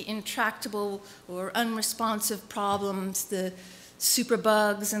seemingly intractable or unresponsive problems, the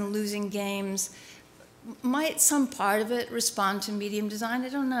superbugs and losing games, might some part of it respond to medium design? I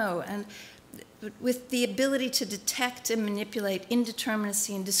don't know. And with the ability to detect and manipulate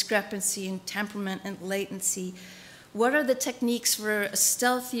indeterminacy and discrepancy and temperament and latency, what are the techniques for a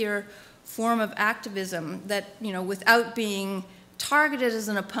stealthier form of activism that, without being targeted as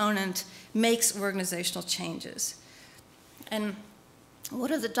an opponent, makes organizational changes? And what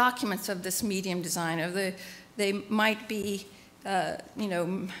are the documents of this medium design? They might be,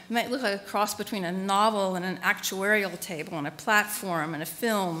 might look like a cross between a novel and an actuarial table and a platform and a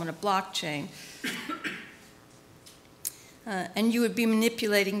film and a blockchain. And you would be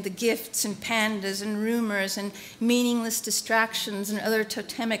manipulating the gifts and pandas and rumors and meaningless distractions and other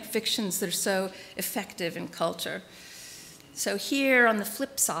totemic fictions that are so effective in culture. So here on the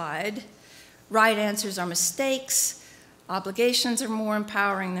flip side, right answers are mistakes, obligations are more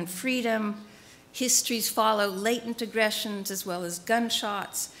empowering than freedom, histories follow latent aggressions as well as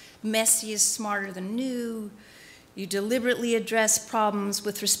gunshots, messy is smarter than new, you deliberately address problems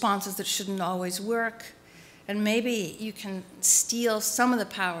with responses that shouldn't always work, and maybe you can steal some of the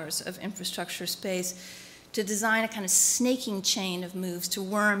powers of infrastructure space to design a kind of snaking chain of moves to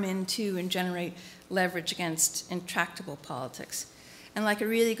worm into and generate leverage against intractable politics. And like a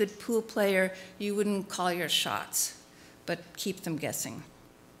really good pool player, you wouldn't call your shots, but keep them guessing.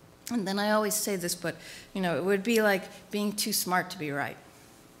 And then I always say this, but it would be like being too smart to be right.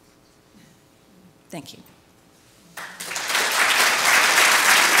 Thank you.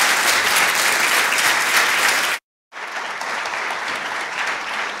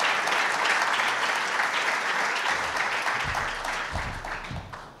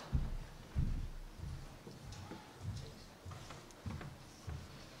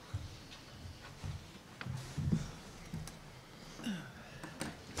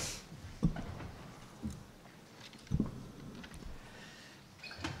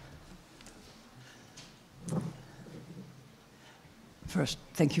 First,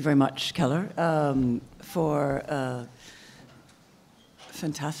 thank you very much, Keller, for a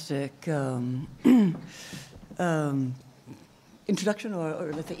fantastic introduction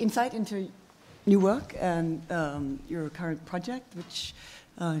or let's say insight into new work and your current project, which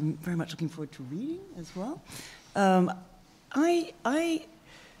I'm very much looking forward to reading as well. I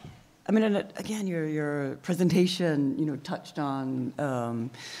mean, and again, your presentation, touched on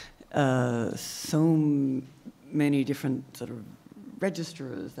so many different sort of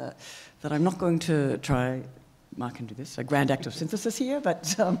registers that I'm not going to try. Mark can do this, a grand act of synthesis here,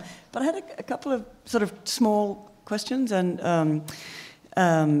 but I had a couple of sort of small questions and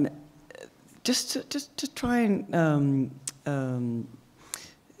just to try and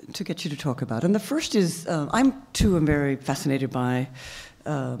to get you to talk about. And the first is, I'm very fascinated by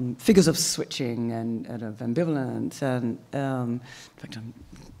figures of switching and of ambivalence, and in fact I'm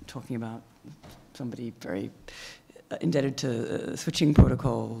talking about somebody very indebted to switching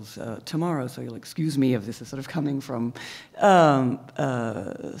protocols tomorrow, so you'll excuse me if this is sort of coming from some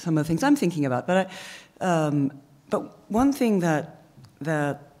of the things I'm thinking about. But one thing that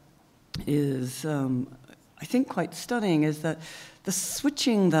that is, I think, quite stunning is that the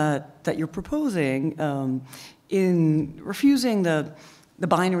switching that you're proposing in refusing the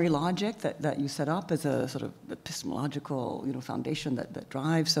binary logic that you set up as a sort of epistemological, foundation that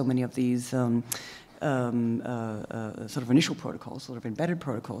drives so many of these sort of initial protocols, sort of embedded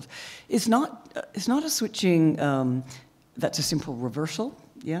protocols, it's not a switching that's a simple reversal.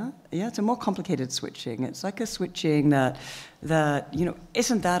 Yeah, it's a more complicated switching. It's like a switching that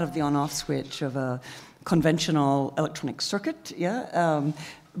isn't that of the on-off switch of a conventional electronic circuit. Yeah,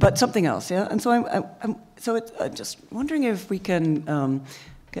 but something else. Yeah, and so I'm just wondering if we can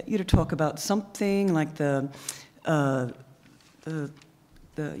get you to talk about something like the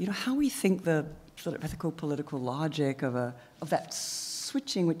how we think the sort of ethical political logic of that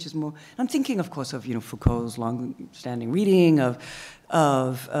switching, which is more. I'm thinking, of course, of Foucault's long-standing reading of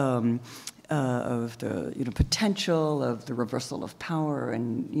the potential of the reversal of power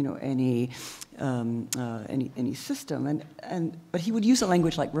and any system, but he would use a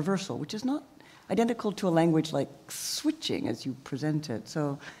language like reversal, which is not identical to a language like switching as you present it.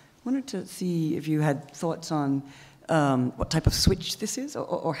 So I wanted to see if you had thoughts on what type of switch this is,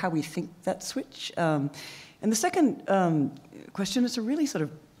 or how we think that switch. And the second question is a really sort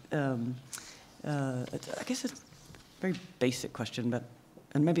of, I guess it's a very basic question,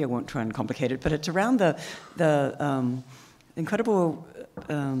 and maybe I won't try and complicate it, but it's around the incredible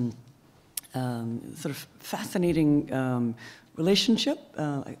sort of fascinating relationship.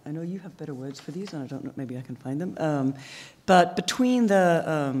 I know you have better words for these, and I don't know, maybe I can find them. But between the,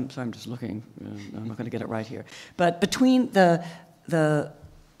 sorry, I'm just looking, I'm not going to get it right here. But between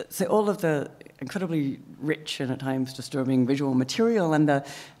say all of the incredibly rich and at times disturbing visual material and the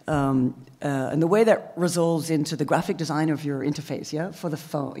way that resolves into the graphic design of your interface, for the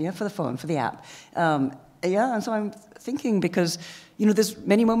phone, for the app. And so I'm thinking, because there's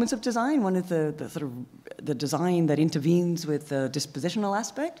many moments of design. One is the sort of the design that intervenes with the dispositional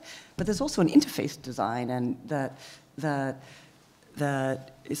aspect, but there's also an interface design, and that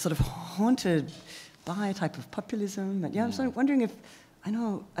is sort of haunted by a type of populism. And I'm sort of wondering if I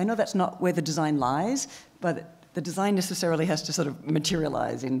know that's not where the design lies, but the design necessarily has to sort of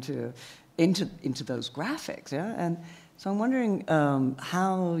materialize into those graphics. And so I'm wondering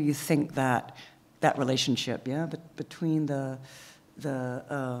how you think that relationship, between the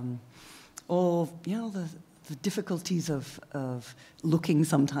difficulties of looking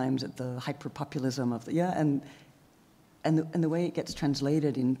sometimes at the hyperpopulism of and the way it gets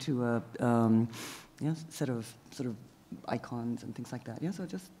translated into a set of sort of icons and things like that. So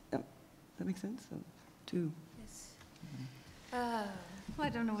just that makes sense. So two. Yes. I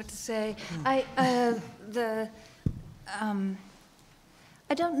don't know what to say. I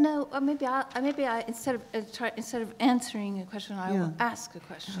don't know. Or maybe I instead of answering a question, I will ask a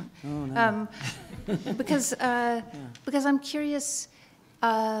question. Oh, no. Because I'm curious.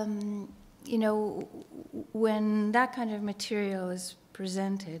 When that kind of material is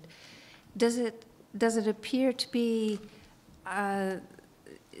presented, does it appear to be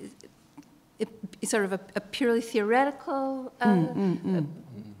sort of a purely theoretical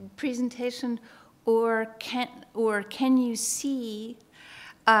presentation, or can you see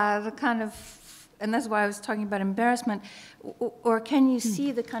the kind of, and that's why I was talking about embarrassment, or can you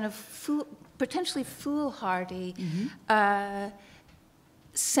see the kind of potentially foolhardy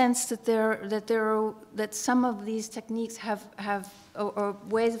sense that some of these techniques have or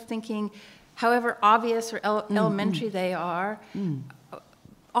ways of thinking, however obvious or elementary they are,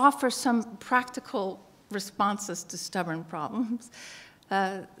 offer some practical responses to stubborn problems.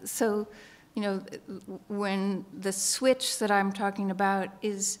 So, when the switch that I'm talking about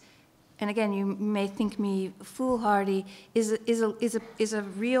is, and again, you may think me foolhardy, is a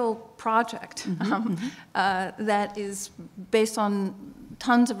real project that is based on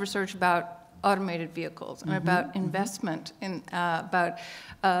tons of research about automated vehicles and about investment in about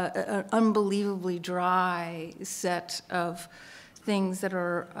an unbelievably dry set of things that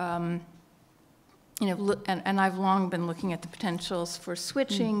are, and I've long been looking at the potentials for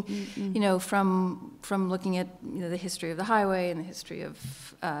switching, from looking at the history of the highway and the history of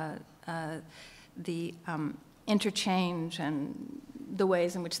the interchange and the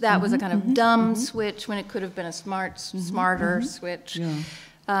ways in which that was a kind of dumb switch when it could have been a smarter switch.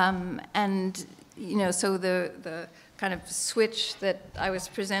 And so the kind of switch that I was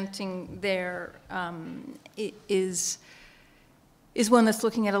presenting there is one that's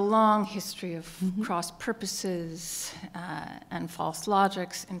looking at a long history of cross purposes and false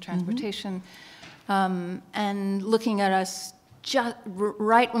logics in transportation, and looking at us just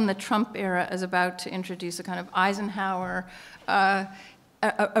right when the Trump era is about to introduce a kind of Eisenhower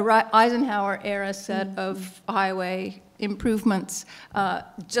Eisenhower-era set of highway improvements,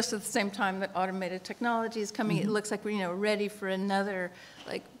 just at the same time that automated technology is coming. It looks like we're ready for another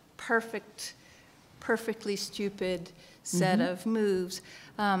like perfectly stupid set of moves.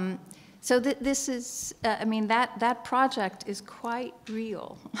 So this is, I mean, that project is quite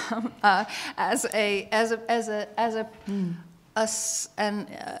real as a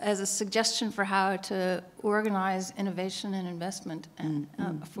suggestion for how to organize innovation and investment and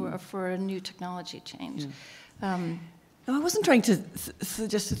for a new technology change. No, I wasn't trying to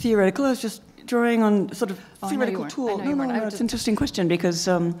suggest a theoretical. I was just drawing on sort of theoretical tool. No, it's an interesting question because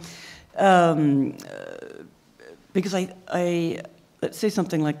I let's say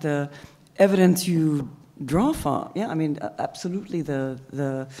something like the evidence you draw from. Yeah, I mean, absolutely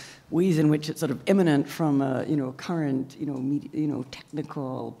the ways in which it's sort of imminent from a current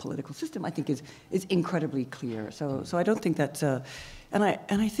technical political system, I think is incredibly clear. So I don't think that's and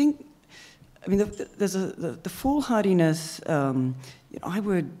I think. I mean, there's the foolhardiness. I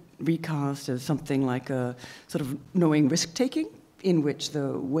would recast as something like a sort of knowing risk-taking, in which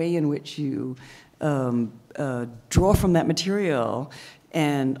the way in which you draw from that material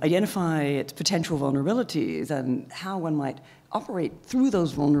and identify its potential vulnerabilities and how one might operate through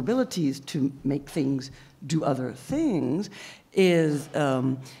those vulnerabilities to make things do other things is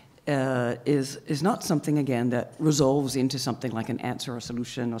not something, again, that resolves into something like an answer or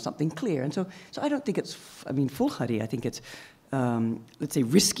solution or something clear. And so I don't think it's, foolhardy. I think it's, let's say,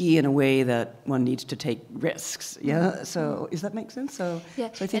 risky in a way that one needs to take risks. Yeah. So does that make sense? So I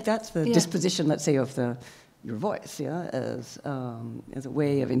think that's the disposition, let's say, of your voice. Yeah, as a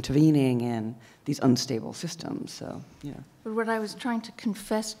way of intervening in these unstable systems. So yeah. But what I was trying to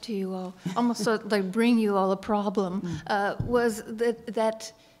confess to you all, almost so like bring you all a problem, was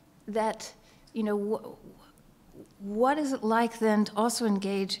that what is it like then to also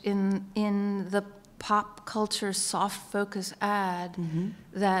engage in the pop culture soft focus ad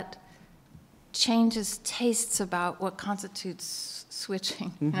that changes tastes about what constitutes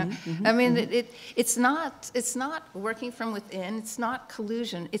switching? I mean, it's not working from within. It's not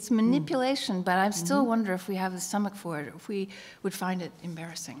collusion. It's manipulation. But I still wonder if we have the stomach for it, or if we would find it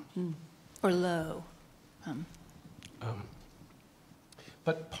embarrassing or low.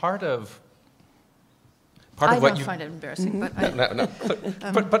 But part of I what don't you find it embarrassing, but no.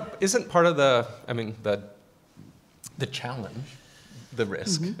 But isn't part of the challenge, the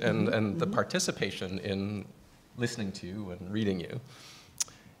risk, and the participation in listening to you and reading you,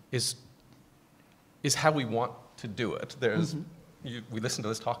 is how we want to do it. There's we listen to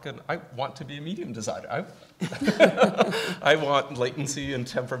this talk, and I want to be a medium designer. I want latency and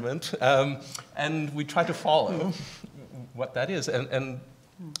temperament, and we try to follow what that is, and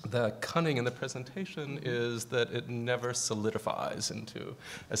the cunning in the presentation is that it never solidifies into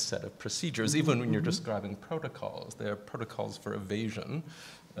a set of procedures. Even when you're describing protocols, they're protocols for evasion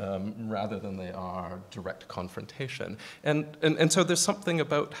rather than they are direct confrontation. And so there's something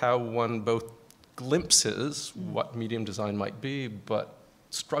about how one both glimpses what medium design might be, but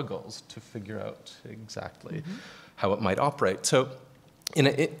struggles to figure out exactly how it might operate. So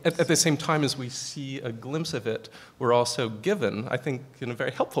at the same time as we see a glimpse of it, we're also given, I think in a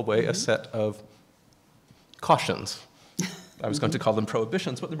very helpful way, a set of cautions. I was going to call them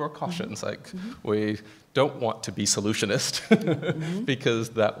prohibitions, but they're more cautions. Like, we don't want to be solutionist because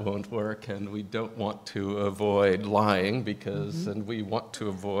that won't work, and we don't want to avoid lying because, and we want to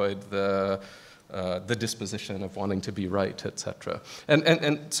avoid the disposition of wanting to be right, etc.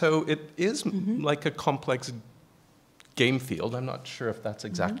 And so it is like a complex game field. I'm not sure if that's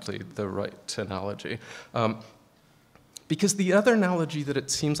exactly the right analogy. Because the other analogy that it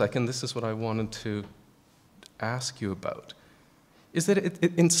seems like, and this is what I wanted to ask you about, is that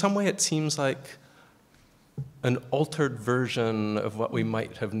in some way it seems like an altered version of what we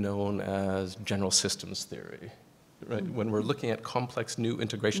might have known as general systems theory. Right? When we're looking at complex new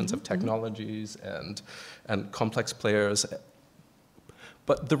integrations of technologies and complex players.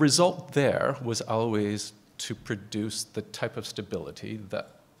 But the result there was always to produce the type of stability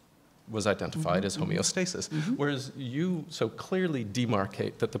that was identified as homeostasis. Whereas you so clearly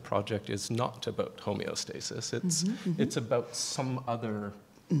demarcate that the project is not about homeostasis. It's about some other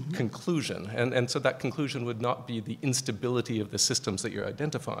conclusion. And so that conclusion would not be the instability of the systems that you're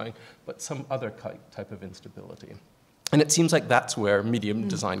identifying, but some other type of instability. And it seems like that's where medium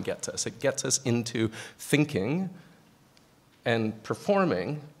design gets us. It gets us into thinking and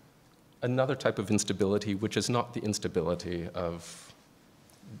performing another type of instability, which is not the instability of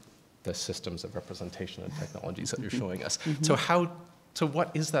the systems of representation and technologies that you're showing us. So how so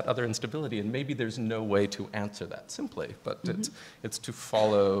what is that other instability? And maybe there's no way to answer that simply, but it's to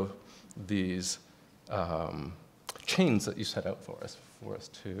follow these chains that you set out for us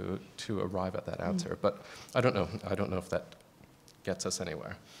to arrive at that answer. But I don't know if that gets us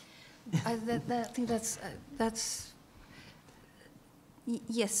anywhere. I think that's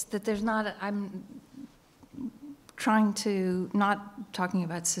yes, that there's not, I'm trying to, not talking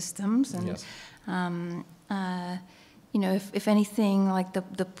about systems, and yes. You know, if anything, like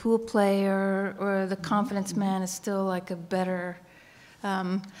the pool player or the confidence man is still like a better,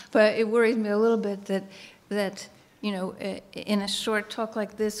 but it worries me a little bit that you know, in a short talk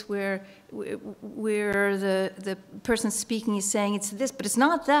like this, where the person speaking is saying it's this, but it's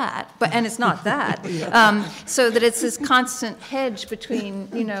not that, and it's not that, so that it's this constant hedge between,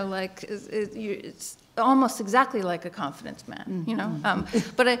 you know, like it's almost exactly like a confidence man, you know.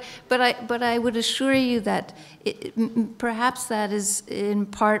 But I would assure you that perhaps that is in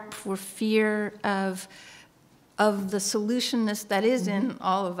part for fear of the solutionness that is in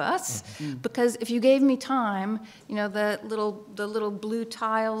all of us, because if you gave me time, you know, the little blue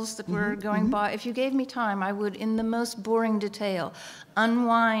tiles that were going by, if you gave me time, I would, in the most boring detail,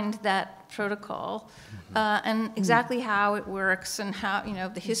 unwind that protocol and exactly how it works, and how, you know,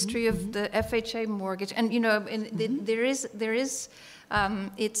 the history of the FHA mortgage, and, you know, there is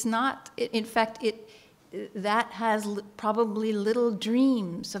it's not, in fact, that has probably little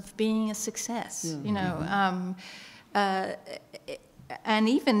dreams of being a success, you know. And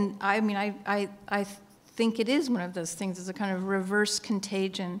even, I mean, I think it is one of those things, it's a kind of reverse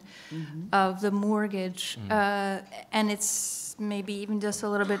contagion of the mortgage, and it's maybe even just a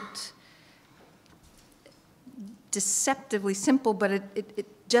little bit deceptively simple, but it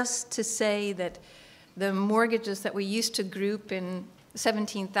just to say that the mortgages that we used to group in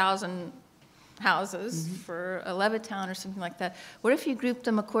 17,000 houses for a Levittown or something like that, what if you grouped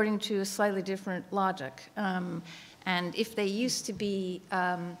them according to a slightly different logic? And if they used to be,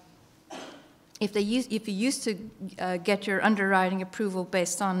 if you used to get your underwriting approval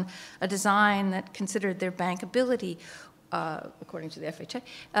based on a design that considered their bankability, according to the FHA,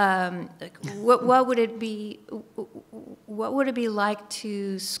 what would it be? What would it be like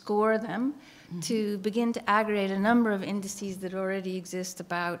to score them, to begin to aggregate a number of indices that already exist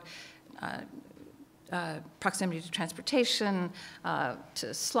about proximity to transportation,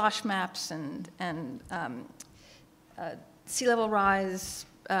 to slosh maps, and sea level rise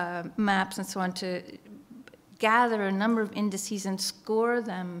maps, and so on, to gather a number of indices and score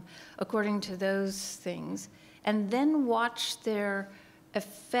them according to those things, and then watch their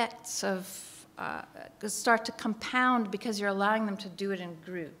effects of start to compound because you're allowing them to do it in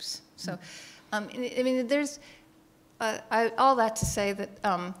groups. So, I mean, there's all that to say that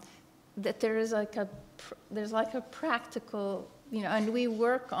that there is like a practical, you know, and we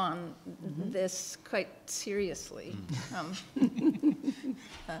work on this quite seriously. We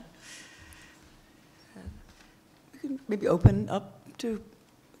can maybe open up to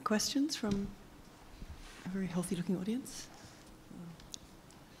questions from a very healthy-looking audience.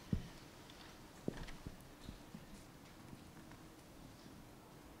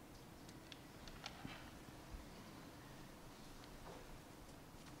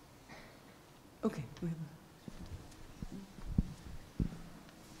 Okay. We have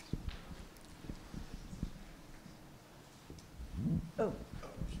oh,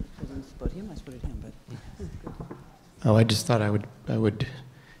 I didn't spot him. I spotted him, but. Oh, I just thought I would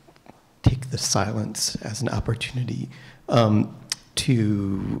take the silence as an opportunity to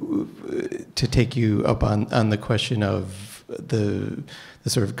take you up on the question of the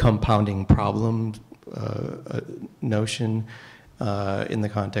sort of compounding problem notion in the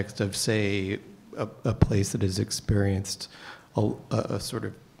context of, say, a place that has experienced a sort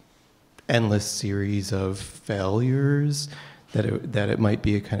of endless series of failures, that it might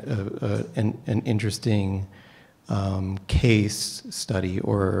be a kind of an interesting case study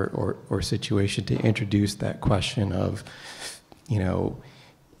or situation to introduce that question of, you know,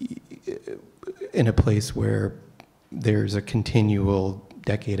 in a place where there's a continual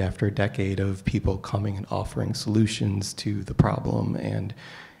decade after decade of people coming and offering solutions to the problem, and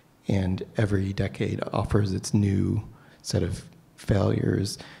every decade offers its new set of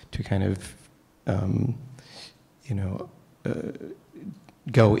failures, to kind of you know,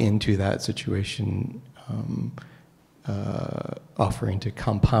 go into that situation offering to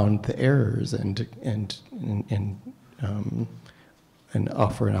compound the errors and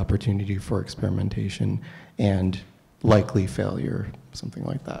offer an opportunity for experimentation and likely failure, something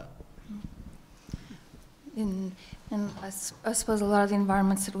like that. And I suppose a lot of the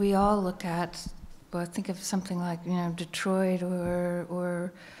environments that we all look at well, think of something like, you know, Detroit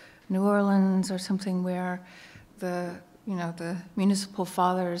or New Orleans or something where the municipal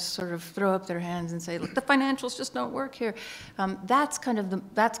fathers sort of throw up their hands and say, look, the financials just don't work here. That's kind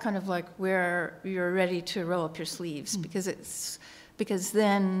of like where you're ready to roll up your sleeves, because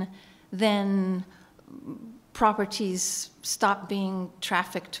then properties stop being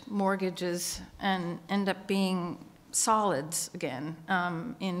trafficked mortgages and end up being solids again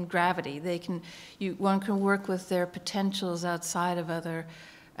in gravity. One can work with their potentials outside of other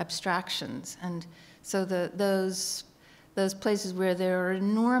abstractions, and so those places where there are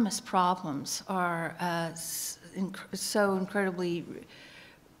enormous problems are so incredibly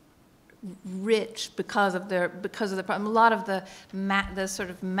rich because of the problem. A lot of the sort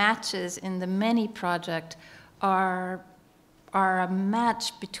of matches in the many project are a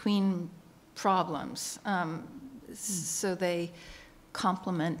match between problems, so they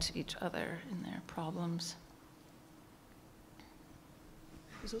complement each other in their problems.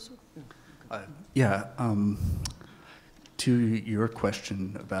 To your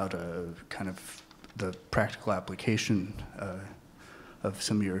question about kind of the practical application of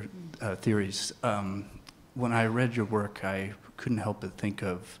some of your theories, when I read your work, I couldn't help but think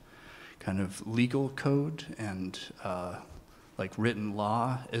of kind of legal code and like written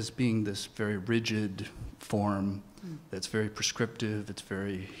law as being this very rigid form that's very prescriptive. It's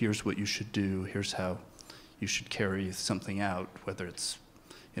very, here's what you should do, here's how you should carry something out, whether it's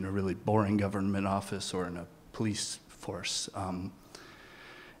in a really boring government office or in a police force.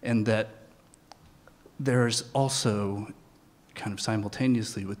 And that there's also kind of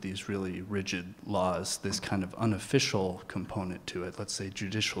simultaneously with these really rigid laws, this kind of unofficial component to it, let's say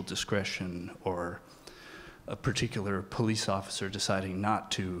judicial discretion or a particular police officer deciding not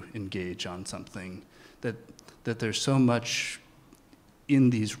to engage on something, that there's so much in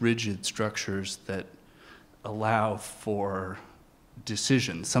these rigid structures that allow for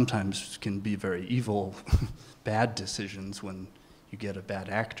decisions, sometimes can be very evil, bad decisions when you get a bad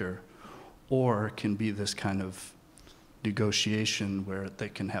actor, or can be this kind of negotiation where they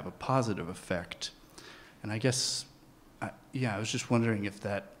can have a positive effect. And I guess, I was just wondering if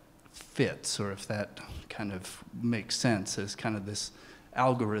that fits or if that kind of makes sense as kind of this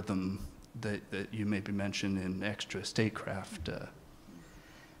algorithm that you maybe mentioned in Extrastatecraft.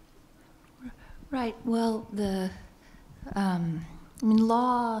 Right, well,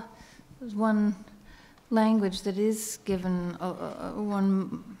 law is one language that is given,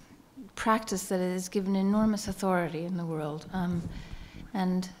 one practice that is given enormous authority in the world.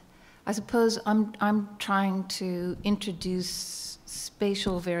 And I suppose I'm trying to introduce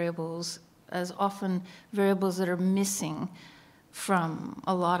spatial variables as often variables that are missing from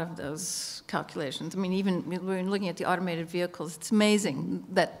a lot of those calculations. I mean, even when looking at the automated vehicles, it's amazing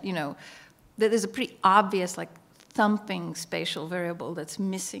that, you know, that there's a pretty obvious, like, thumping spatial variable that's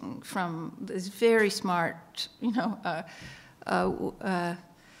missing from this very smart, you know,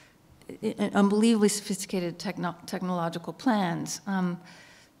 unbelievably sophisticated technological plans.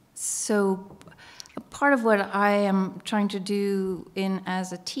 So part of what I am trying to do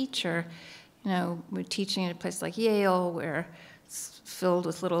as a teacher, you know, we're teaching at a place like Yale where it's filled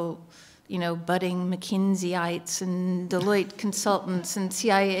with little, you know, budding McKinseyites and Deloitte consultants and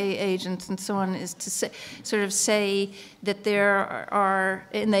CIA agents and so on, is to say that there are,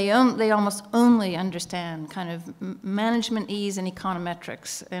 and they almost only understand kind of management ease and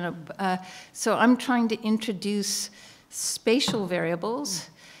econometrics. So I'm trying to introduce spatial variables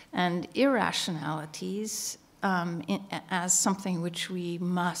and irrationalities as something which we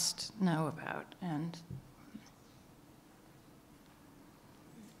must know about. And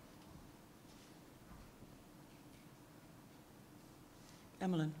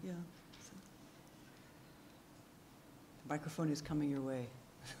Emmeline, yeah. The microphone is coming your way.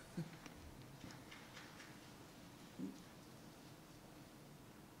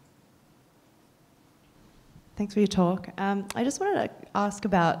 Thanks for your talk. I just wanted to ask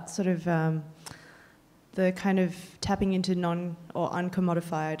about sort of the kind of tapping into non or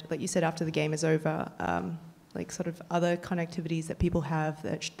uncommodified, like you said, after the game is over, like sort of other connectivities that people have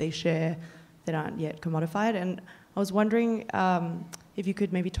that they share that aren't yet commodified. And I was wondering if you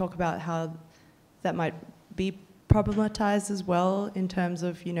could maybe talk about how that might be problematized as well in terms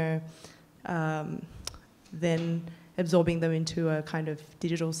of, you know, then absorbing them into a kind of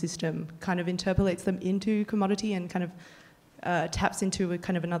digital system, kind of interpolates them into commodity and kind of taps into a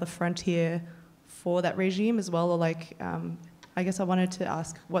kind of another frontier for that regime as well. Or like, I guess I wanted to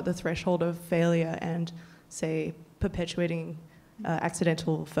ask what the threshold of failure and, say, perpetuating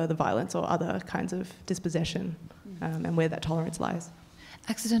accidental further violence or other kinds of dispossession and where that tolerance lies.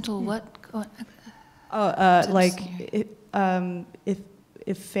 Accidental what?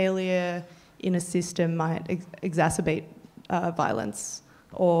 if failure in a system might exacerbate violence,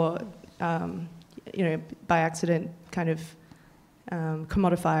 or by accident kind of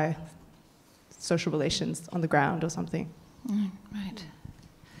commodify social relations on the ground or something. Right.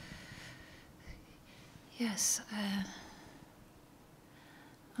 Yes.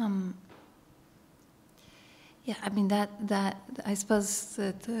 Yeah, I mean that I suppose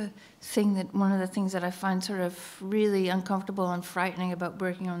that one of the things that I find sort of really uncomfortable and frightening about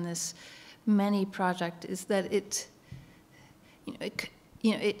working on this many project is that it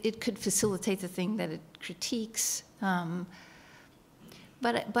could facilitate the thing that it critiques,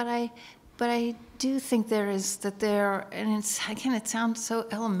 but I do think and it sounds so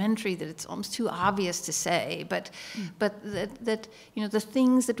elementary that it's almost too obvious to say, but that the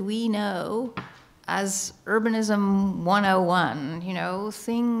things that we know as Urbanism 101,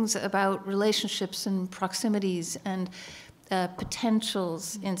 things about relationships and proximities and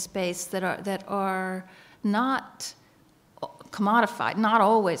potentials in space that are not commodified, not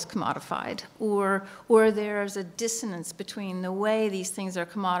always commodified, or there's a dissonance between the way these things are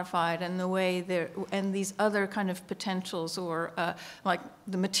commodified and the way and these other kind of potentials, or like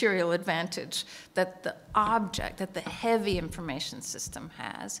the material advantage that the object, that the heavy information system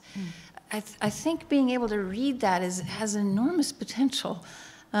has. I think being able to read that has enormous potential.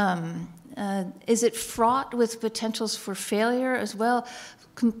 Is it fraught with potentials for failure as well?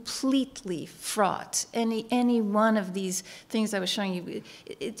 Completely fraught. Any one of these things I was showing you,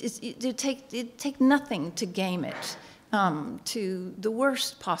 it take nothing to game it to the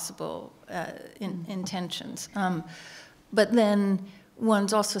worst possible intentions. But then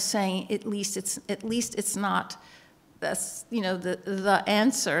one's also saying at least it's not. That's the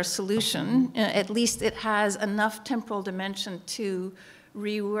answer solution. At least it has enough temporal dimension to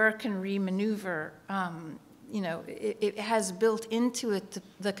rework and remaneuver. It has built into it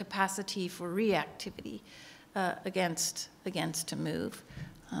the capacity for reactivity against a move.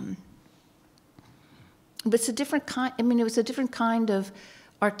 But it's a different kind. I mean, it was a different kind of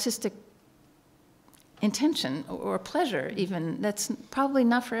artistic intention or pleasure. Even that's probably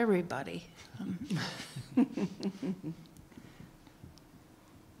not for everybody.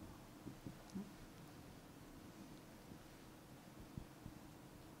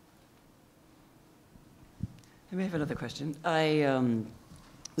 I may have another question. I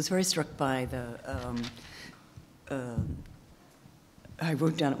was very struck by I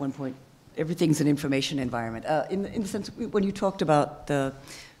wrote down at one point, everything's an information environment. In the sense, when you talked about the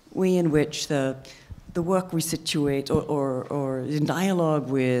way in which the work we situate or in dialogue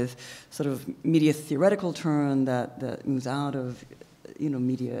with sort of media theoretical turn that moves out of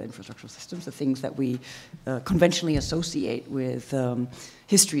media infrastructural systems, the things that we conventionally associate with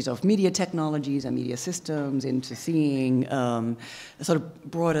histories of media technologies and media systems, into seeing a sort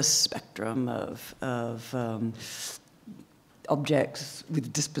of broader spectrum of objects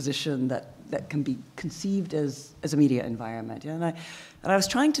with disposition that can be conceived as a media environment. Yeah? And I was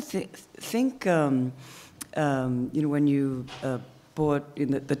trying to think, when you brought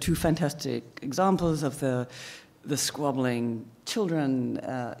in the two fantastic examples of the squabbling children,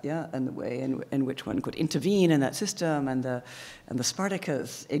 and the way in which one could intervene in that system, and the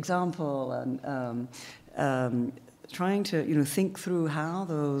Spartacus example, and trying to think through how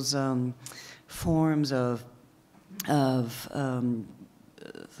those forms of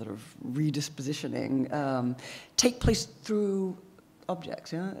sort of redispositioning take place through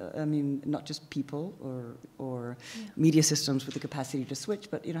objects. Yeah, I mean, not just people or media systems with the capacity to switch,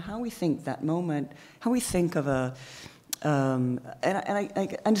 but how we think that moment, how we think of a. And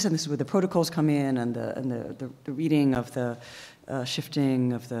I understand this is where the protocols come in, and the reading of the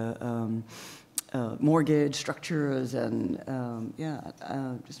shifting of the mortgage structures, and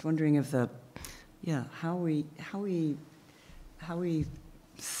just wondering if how we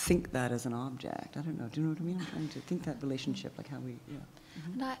think that as an object. I don't know. Do you know what I mean? I'm trying to think that relationship, like how we. Yeah.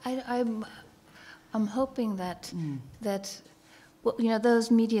 And I'm hoping that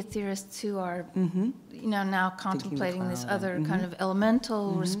those media theorists who are now contemplating this other kind of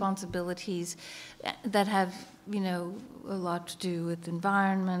elemental responsibilities that have a lot to do with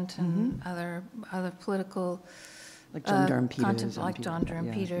environment and other political. Like John Durham Peters. John Durham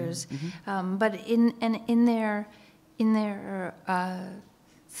Peters. But in their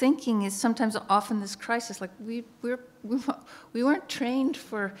thinking is sometimes often this crisis, like we weren't trained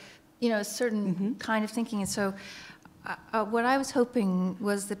for a certain kind of thinking, and so what I was hoping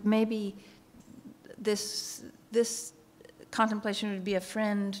was that maybe this contemplation would be a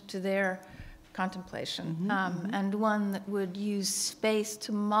friend to their contemplation, and one that would use space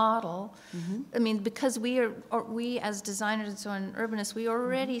to model. I mean, because we as designers and so on, urbanists, we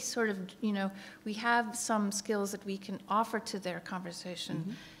already sort of, we have some skills that we can offer to their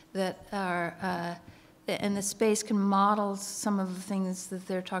conversation that are, and the space can model some of the things that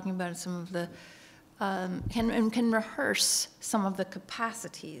they're talking about, and some of the, can rehearse some of the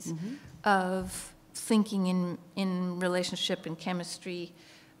capacities of thinking in relationship and chemistry,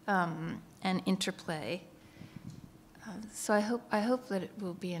 and interplay. So I hope that it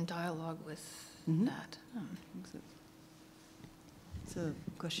will be in dialogue with that. It's a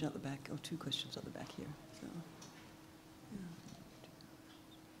question at the back, or two questions at the back here. So,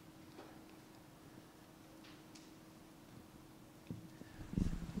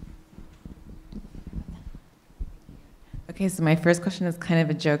 Okay, so my first question is kind of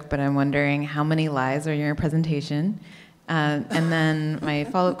a joke, but I'm wondering how many lies are in your presentation? And then my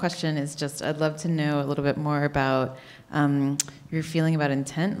follow-up question is just, I'd love to know a little bit more about your feeling about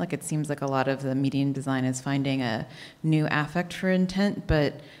intent. Like, it seems like a lot of the medium design is finding a new affect for intent,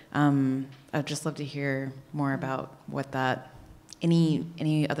 but I'd just love to hear more about what that,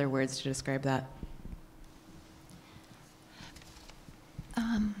 any other words to describe that?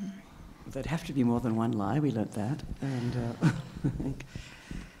 there'd have to be more than one lie. We learnt that, and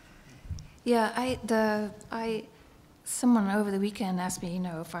yeah, someone over the weekend asked me,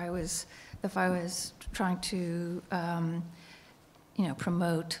 if I was trying to,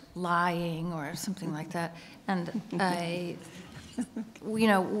 promote lying or something like that, and I,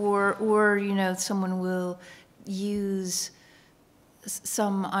 or someone will use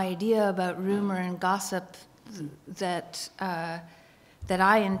some idea about rumor and gossip that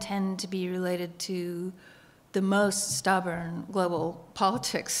I intend to be related to the most stubborn global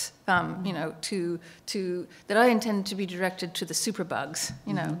politics, that I intend to be directed to the superbugs,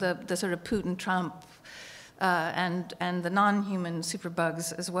 the sort of Putin, Trump, and the non-human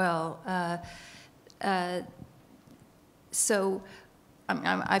superbugs as well. So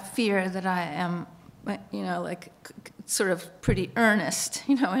I fear that I am, sort of pretty earnest,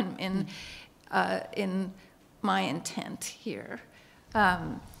 in my intent here.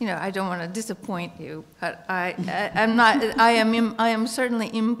 I don't want to disappoint you, but I am certainly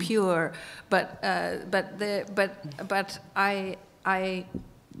impure, but I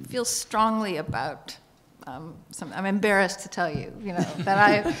feel strongly about I'm embarrassed to tell you, that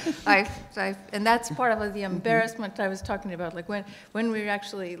I and that's part of the embarrassment I was talking about, like when we're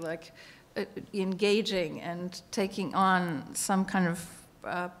actually like engaging and taking on some kind of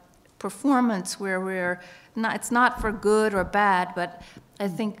performance where it's not for good or bad, but I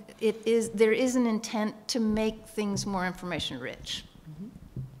think there is an intent to make things more information rich.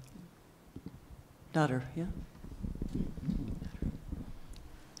 Daughter, yeah.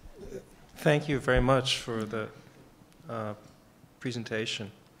 Thank you very much for the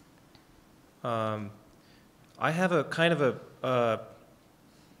presentation. I have a kind of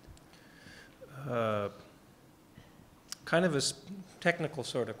a technical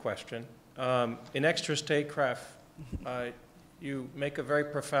sort of question. In Extrastatecraft, you make a very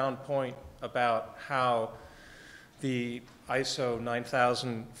profound point about how the ISO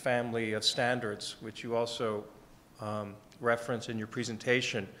 9000 family of standards, which you also reference in your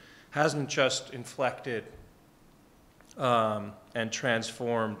presentation, hasn't just inflected and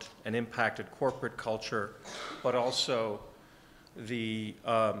transformed and impacted corporate culture, but also the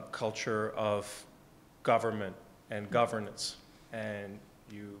culture of government and governance. And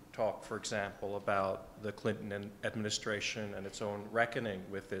you talk, for example, about the Clinton administration and its own reckoning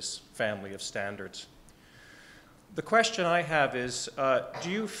with this family of standards. The question I have is,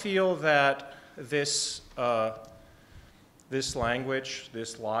 do you feel that this language,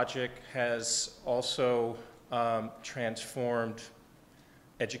 this logic, has also transformed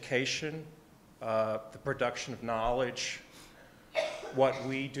education, the production of knowledge, what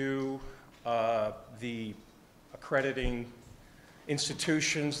we do, the accrediting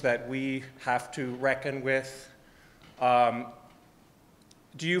institutions that we have to reckon with?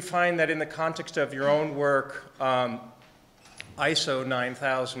 Do you find that in the context of your own work, ISO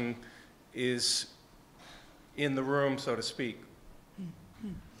 9000 is in the room, so to speak?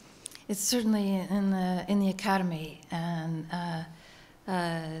 It's certainly in the academy, and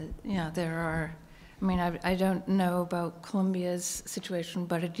there are. I mean, I don't know about Columbia's situation,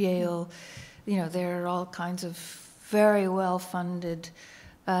 but at Yale, there are all kinds of very well-funded,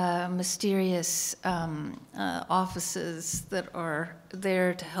 mysterious offices that are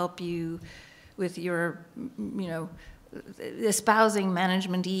there to help you with your, espousing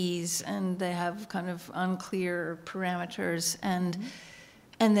management ease, and they have kind of unclear parameters, and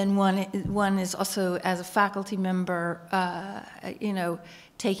and then one is also, as a faculty member,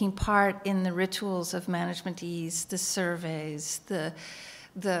 taking part in the rituals of managementese, the surveys, the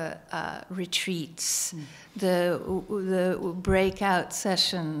retreats, the breakout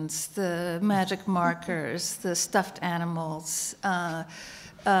sessions, the magic markers, the stuffed animals,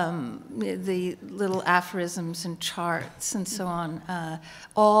 the little aphorisms and charts and so on,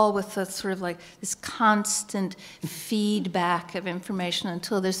 all with a sort of like this constant feedback of information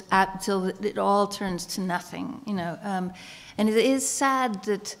until it all turns to nothing, and it is sad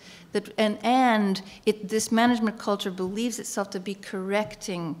that this management culture believes itself to be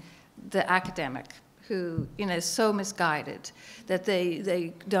correcting the academic who is so misguided that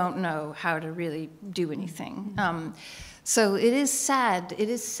they don't know how to really do anything. So it is sad. It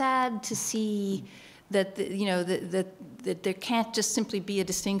is sad to see that that there can't just simply be a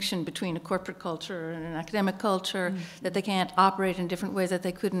distinction between a corporate culture and an academic culture. That they can't operate in different ways. That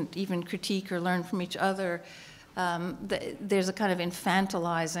they couldn't even critique or learn from each other. There's a kind of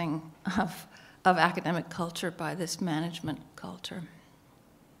infantilizing of academic culture by this management culture.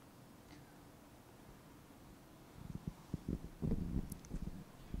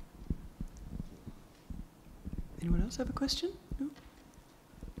 Anyone else have a question? No?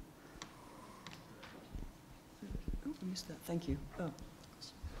 Oh, I missed that. Thank you. Oh,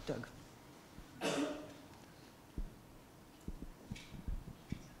 Doug.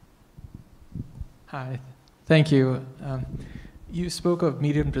 Hi. Thank you. You spoke of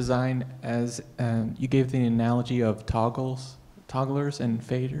medium design as, you gave the analogy of togglers and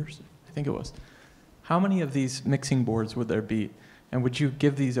faders, I think it was. How many of these mixing boards would there be? And would you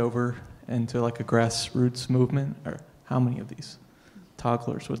give these over into like a grassroots movement? Or how many of these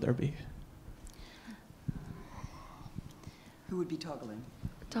togglers would there be? Who would be toggling?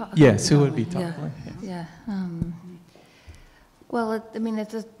 Yes, who would be toggling? Yeah. Well,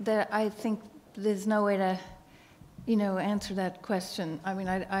 I think there's no way to, answer that question. I mean,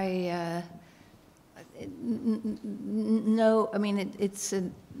 it's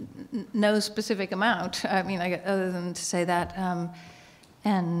no specific amount. I mean, other than to say that, I'm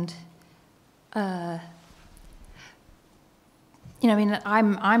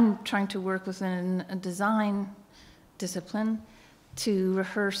trying to work within a design discipline to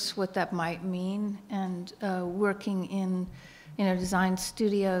rehearse what that might mean, and working in, design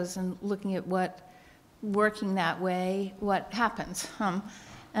studios and looking at what working that way, what happens.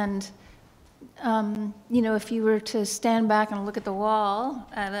 If you were to stand back and look at the wall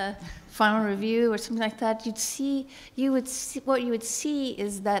at a final review or something like that, what you would see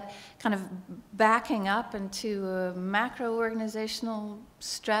is that kind of backing up into a macro organizational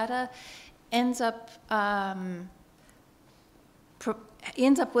strata ends up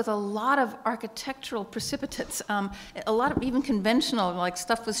with a lot of architectural precipitates, a lot of even conventional, like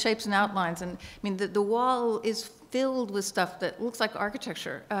stuff with shapes and outlines. And I mean, the wall is filled with stuff that looks like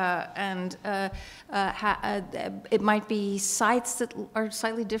architecture. It might be sites that are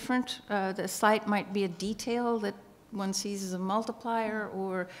slightly different. The site might be a detail that one sees as a multiplier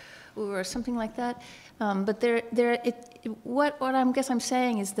or something like that. But what I guess I'm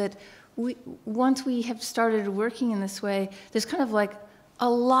saying is that once we have started working in this way, there's kind of like a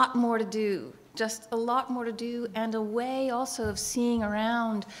lot more to do, just a lot more to do, and a way also of seeing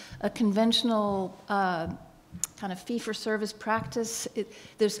around a conventional kind of fee-for-service practice.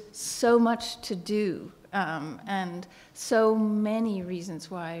 There's so much to do, and so many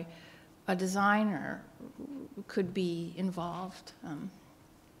reasons why a designer could be involved.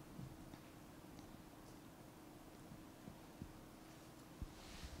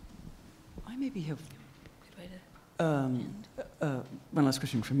 I maybe have one last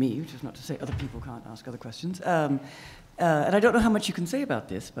question from me, which is not to say other people can't ask other questions. And I don't know how much you can say about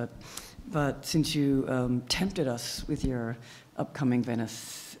this, but since you tempted us with your upcoming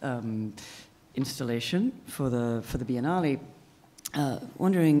Venice installation for the Biennale,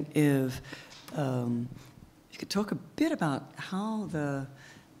 wondering if you could talk a bit about how the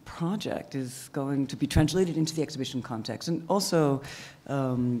project is going to be translated into the exhibition context, and also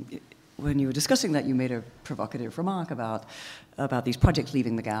when you were discussing that, you made a provocative remark about these projects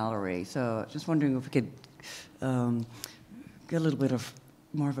leaving the gallery. So just wondering if we could get a little bit of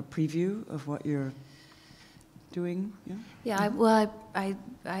more of a preview of what you're doing. Yeah.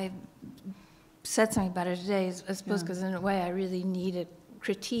 I said something about it today, I suppose, because in a way I really need a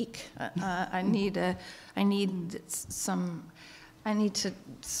critique. I need a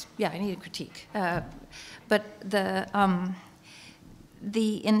critique. But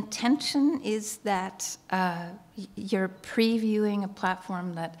the intention is that you're previewing a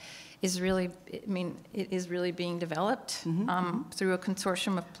platform that is really, I mean, it is really being developed through a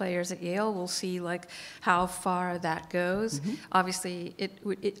consortium of players at Yale. We'll see like how far that goes. Obviously,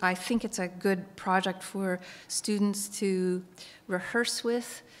 I think it's a good project for students to rehearse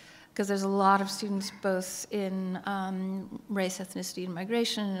with, because there's a lot of students both in race, ethnicity, and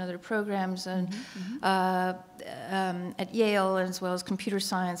migration and other programs, and at Yale, as well as computer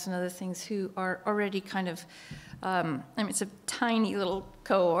science and other things, who are already kind of, I mean, it's a tiny little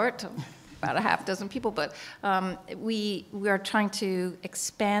cohort, about a half dozen people, but we are trying to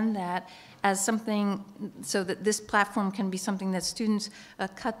expand that as something so that this platform can be something that students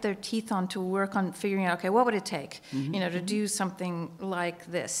cut their teeth on to work on figuring out, okay, what would it take, you know, to do something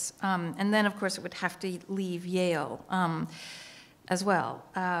like this? And then, of course, it would have to leave Yale as well.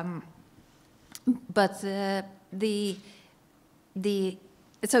 But so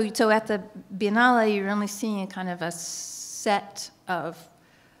at the Biennale, you're only seeing a kind of a set of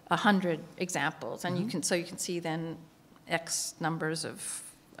 100 examples, and you can see then X numbers of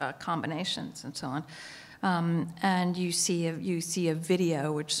combinations and so on, and you see a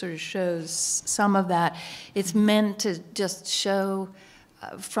video which sort of shows some of that. It's meant to just show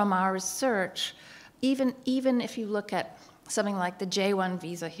from our research, even if you look at something like the J1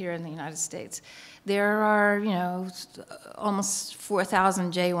 visa here in the United States, there are, you know, almost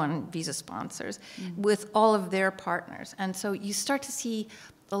 4,000 J1 visa sponsors with all of their partners, and so you start to see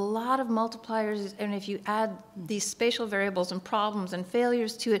a lot of multipliers, and if you add these spatial variables and problems and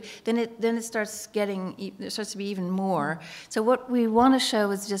failures to it, then it starts to be even more. So what we want to show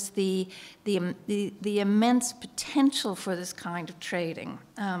is just the immense potential for this kind of trading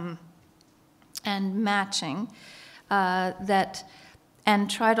and matching and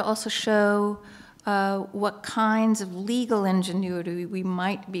try to also show what kinds of legal ingenuity we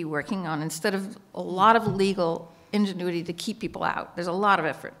might be working on instead of a lot of legal ingenuity to keep people out. There's a lot of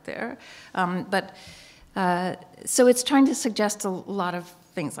effort there. So it's trying to suggest a lot of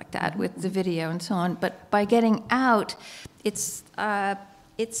things like that with the video and so on. But by getting out, it's that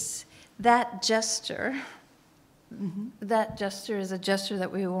gesture. That gesture is a gesture that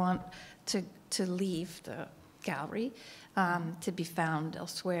we want to leave the gallery, to be found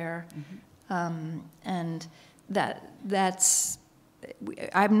elsewhere. And that's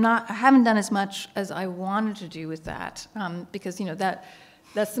I haven't done as much as I wanted to do with that, because, you know,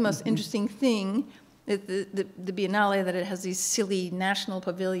 that's the most interesting thing, the Biennale, that it has these silly national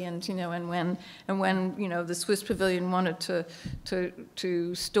pavilions, you know, and when you know, the Swiss pavilion wanted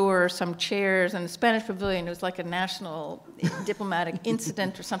to store some chairs, and the Spanish pavilion, it was like a national diplomatic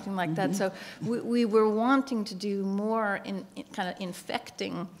incident or something like that. So we were wanting to do more in kind of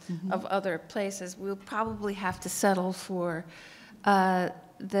infecting of other places. We'll probably have to settle for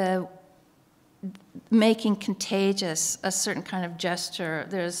the making contagious a certain kind of gesture.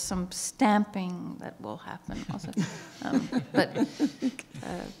 There's some stamping that will happen also.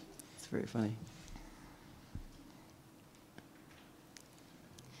 It's very funny.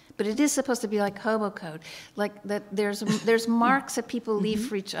 But it is supposed to be like hobo code, like that. There's marks that people leave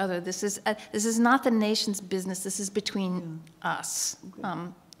for each other. This is not the nation's business. This is between us,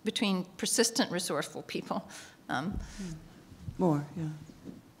 between persistent, resourceful people. More, yeah.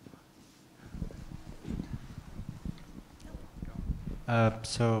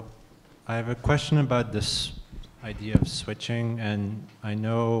 So I have a question about this idea of switching, and I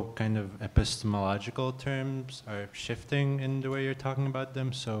know kind of epistemological terms are shifting in the way you're talking about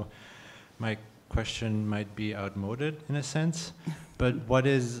them, so my question might be outmoded in a sense, but what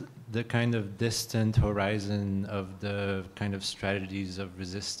is the kind of distant horizon of the kind of strategies of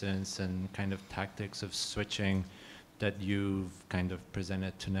resistance and kind of tactics of switching that you've kind of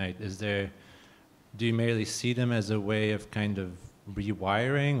presented tonight? Do you merely see them as a way of kind of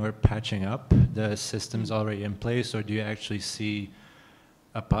rewiring or patching up the systems already in place, or do you actually see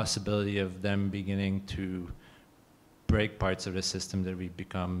a possibility of them beginning to break parts of the system that we've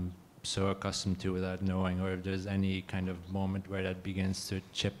become so accustomed to without knowing, or if there's any kind of moment where that begins to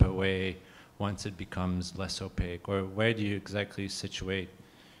chip away once it becomes less opaque, or where do you exactly situate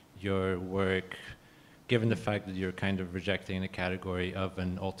your work, given the fact that you're kind of rejecting the category of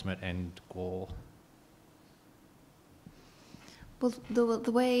an ultimate end goal? Well,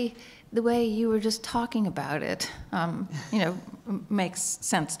 the way you were just talking about it, you know, makes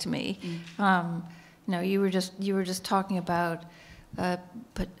sense to me. You know, you were just talking about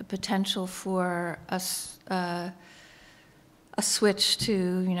potential for a switch to,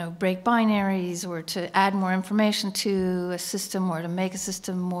 you know, break binaries, or to add more information to a system, or to make a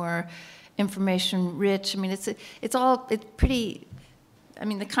system more information rich. I mean, it's pretty I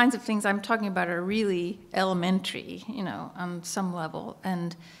mean, the kinds of things I'm talking about are really elementary, you know, on some level.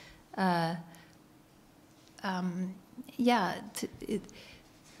 And yeah,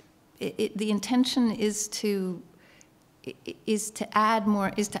 the intention is to add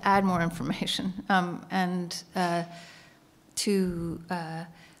more information and to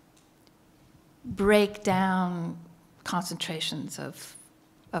break down concentrations of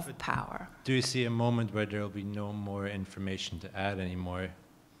power. Do you see a moment where there will be no more information to add anymore?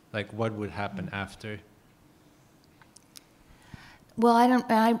 Like, what would happen after? Well,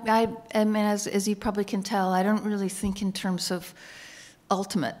 I mean, as you probably can tell, I don't really think in terms of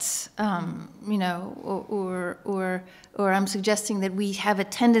ultimates, you know, or I'm suggesting that we have a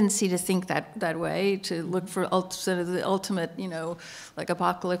tendency to think that way, to look for sort of the ultimate, you know, like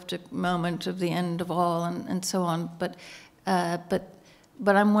apocalyptic moment of the end of all, and so on.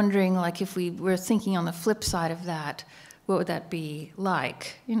 But I'm wondering, like, if we were thinking on the flip side of that, what would that be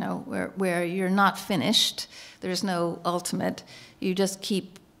like? You know, where you're not finished, there's no ultimate. You just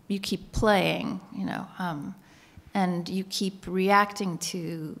keep playing, you know, and you keep reacting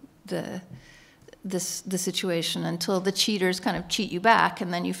to the situation until the cheaters kind of cheat you back,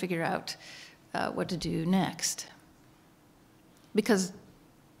 and then you figure out what to do next, because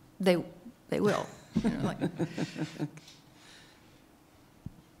they will, you know, like.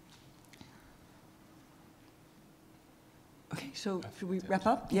 Okay, so should we wrap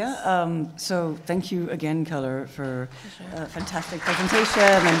up? Yeah. So thank you again, Keller, for a fantastic presentation,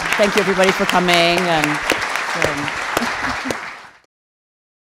 and thank you everybody for coming. And